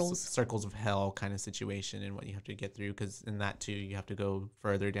nine circles of hell kind of situation, and what you have to get through. Because in that too, you have to go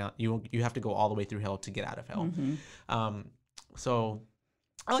further down. You have to go all the way through hell to get out of hell. So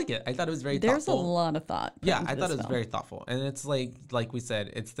I like it. I thought it was very There's thoughtful. a lot of thought. Yeah, I thought it was very thoughtful. And it's like we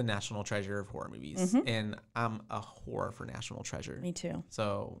said, it's the national treasure of horror movies. And I'm a whore for National Treasure. Me too.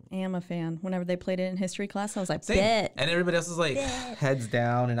 So I am a fan. Whenever they played it in history class, I was like, same. bet. And everybody else was like, heads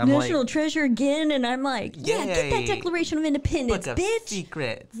down. And I'm National Treasure again. And I'm like, yeah, get that Yay. Declaration of Independence, Book of bitch.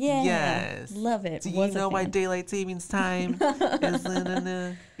 Secrets. Yeah. Yes. Love it. Do you Was a know why fan. daylight savings time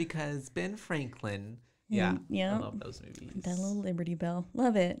is because Ben Franklin. Yeah. Yeah. I love those movies. That little Liberty Bell.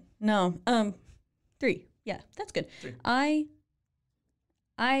 Love it. No. 3. Yeah, that's good. 3.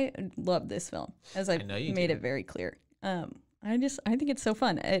 I love this film, as I know you made do. it very clear. I think it's so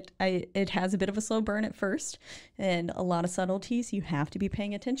fun. It has a bit of a slow burn at first, and a lot of subtleties you have to be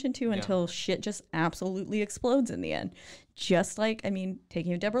paying attention to until shit just absolutely explodes in the end. Just like,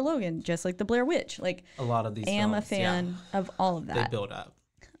 Taking of Deborah Logan, just like The Blair Witch. Like, A lot of these I am films, a fan of all of They that. build up.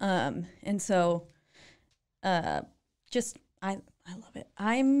 And so, I love it.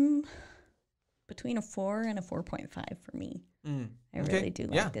 I'm between a 4 and a 4.5 for me. I really do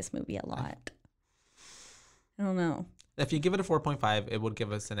like this movie a lot. I don't know. If you give it a 4.5, it would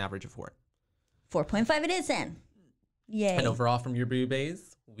give us an average of 4. 4.5 it is then. Yay. And overall, from your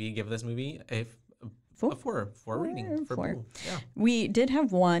boobays, we give this movie a 4 rating for 4. Boo. Yeah. We did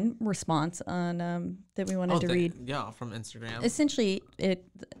have one response on that we wanted to read. Yeah, from Instagram. Essentially,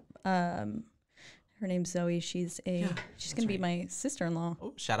 her name's Zoe. She's going to be my sister-in-law.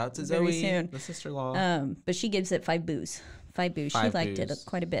 Oh, shout out to very Zoe, soon. the sister-in-law. But she gives it 5 boos. 5 boos. She 5 liked it boos.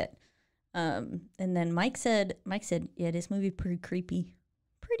 quite a bit. And then Mike said, yeah, this movie pretty creepy.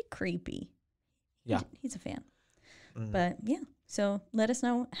 Pretty creepy. Yeah. He's a fan. But yeah, so let us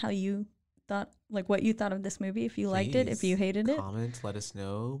know how you thought, like what you thought of this movie. If you liked it, if you hated it. Comment, let us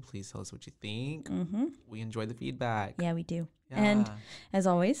know. Please tell us what you think. We enjoy the feedback. Yeah, we do. Yeah. And as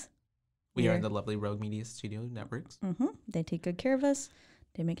always, we are in the lovely Rogue Media Studio Networks. they take good care of us.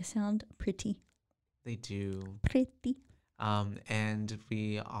 They make us sound pretty. They do. Pretty. And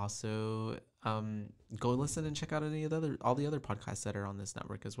we also go listen and check out all the other podcasts that are on this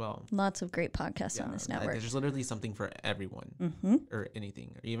network as well. Lots of great podcasts on this network. There's literally something for everyone, or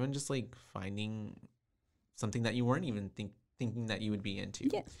anything, or even just like finding something that you weren't even thinking that you would be into.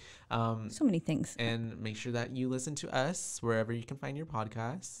 Yeah. So many things. And make sure that you listen to us wherever you can find your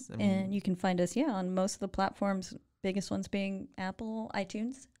podcasts. And you can find us, on most of the platforms, biggest ones being Apple,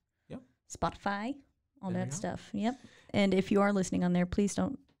 iTunes, Spotify, all that stuff. Yep. And if you are listening on there, please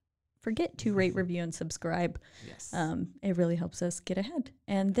don't forget to rate, review, and subscribe. Yes. It really helps us get ahead.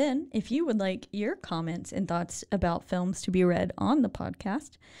 And then if you would like your comments and thoughts about films to be read on the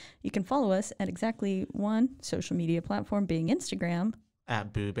podcast, you can follow us at exactly one social media platform, being Instagram.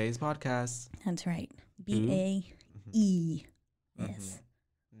 At Boobays Podcast. That's right. BAE. Yes.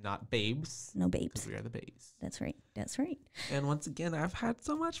 Not babes. No babes. We are the babes. That's right. That's right. And once again, I've had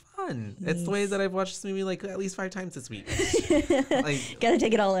so much fun. Yes. It's the way that I've watched this movie like at least 5 times this week. Gotta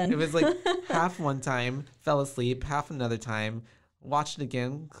take it all in. It was like half one time, fell asleep, half another time, watched it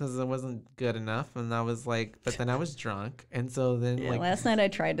again because it wasn't good enough. And I was like, but then I was drunk. And so then last night I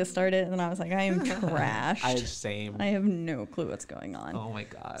tried to start it and I was like, I am trashed. Same. I have no clue what's going on. Oh my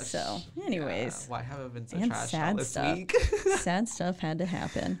gosh. So anyways. Why have I been so and trashed sad this stuff. week? Sad stuff had to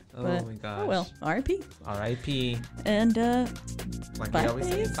happen. Oh But, my gosh. oh well, R.I.P. R.I.P. And Like bye, we always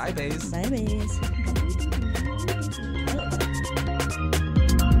say, babes. bye, babes. Bye, babes.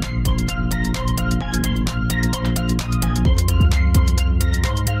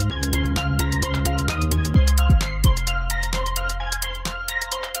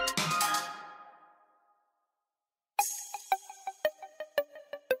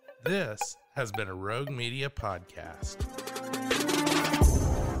 This has been a Rogue Media podcast.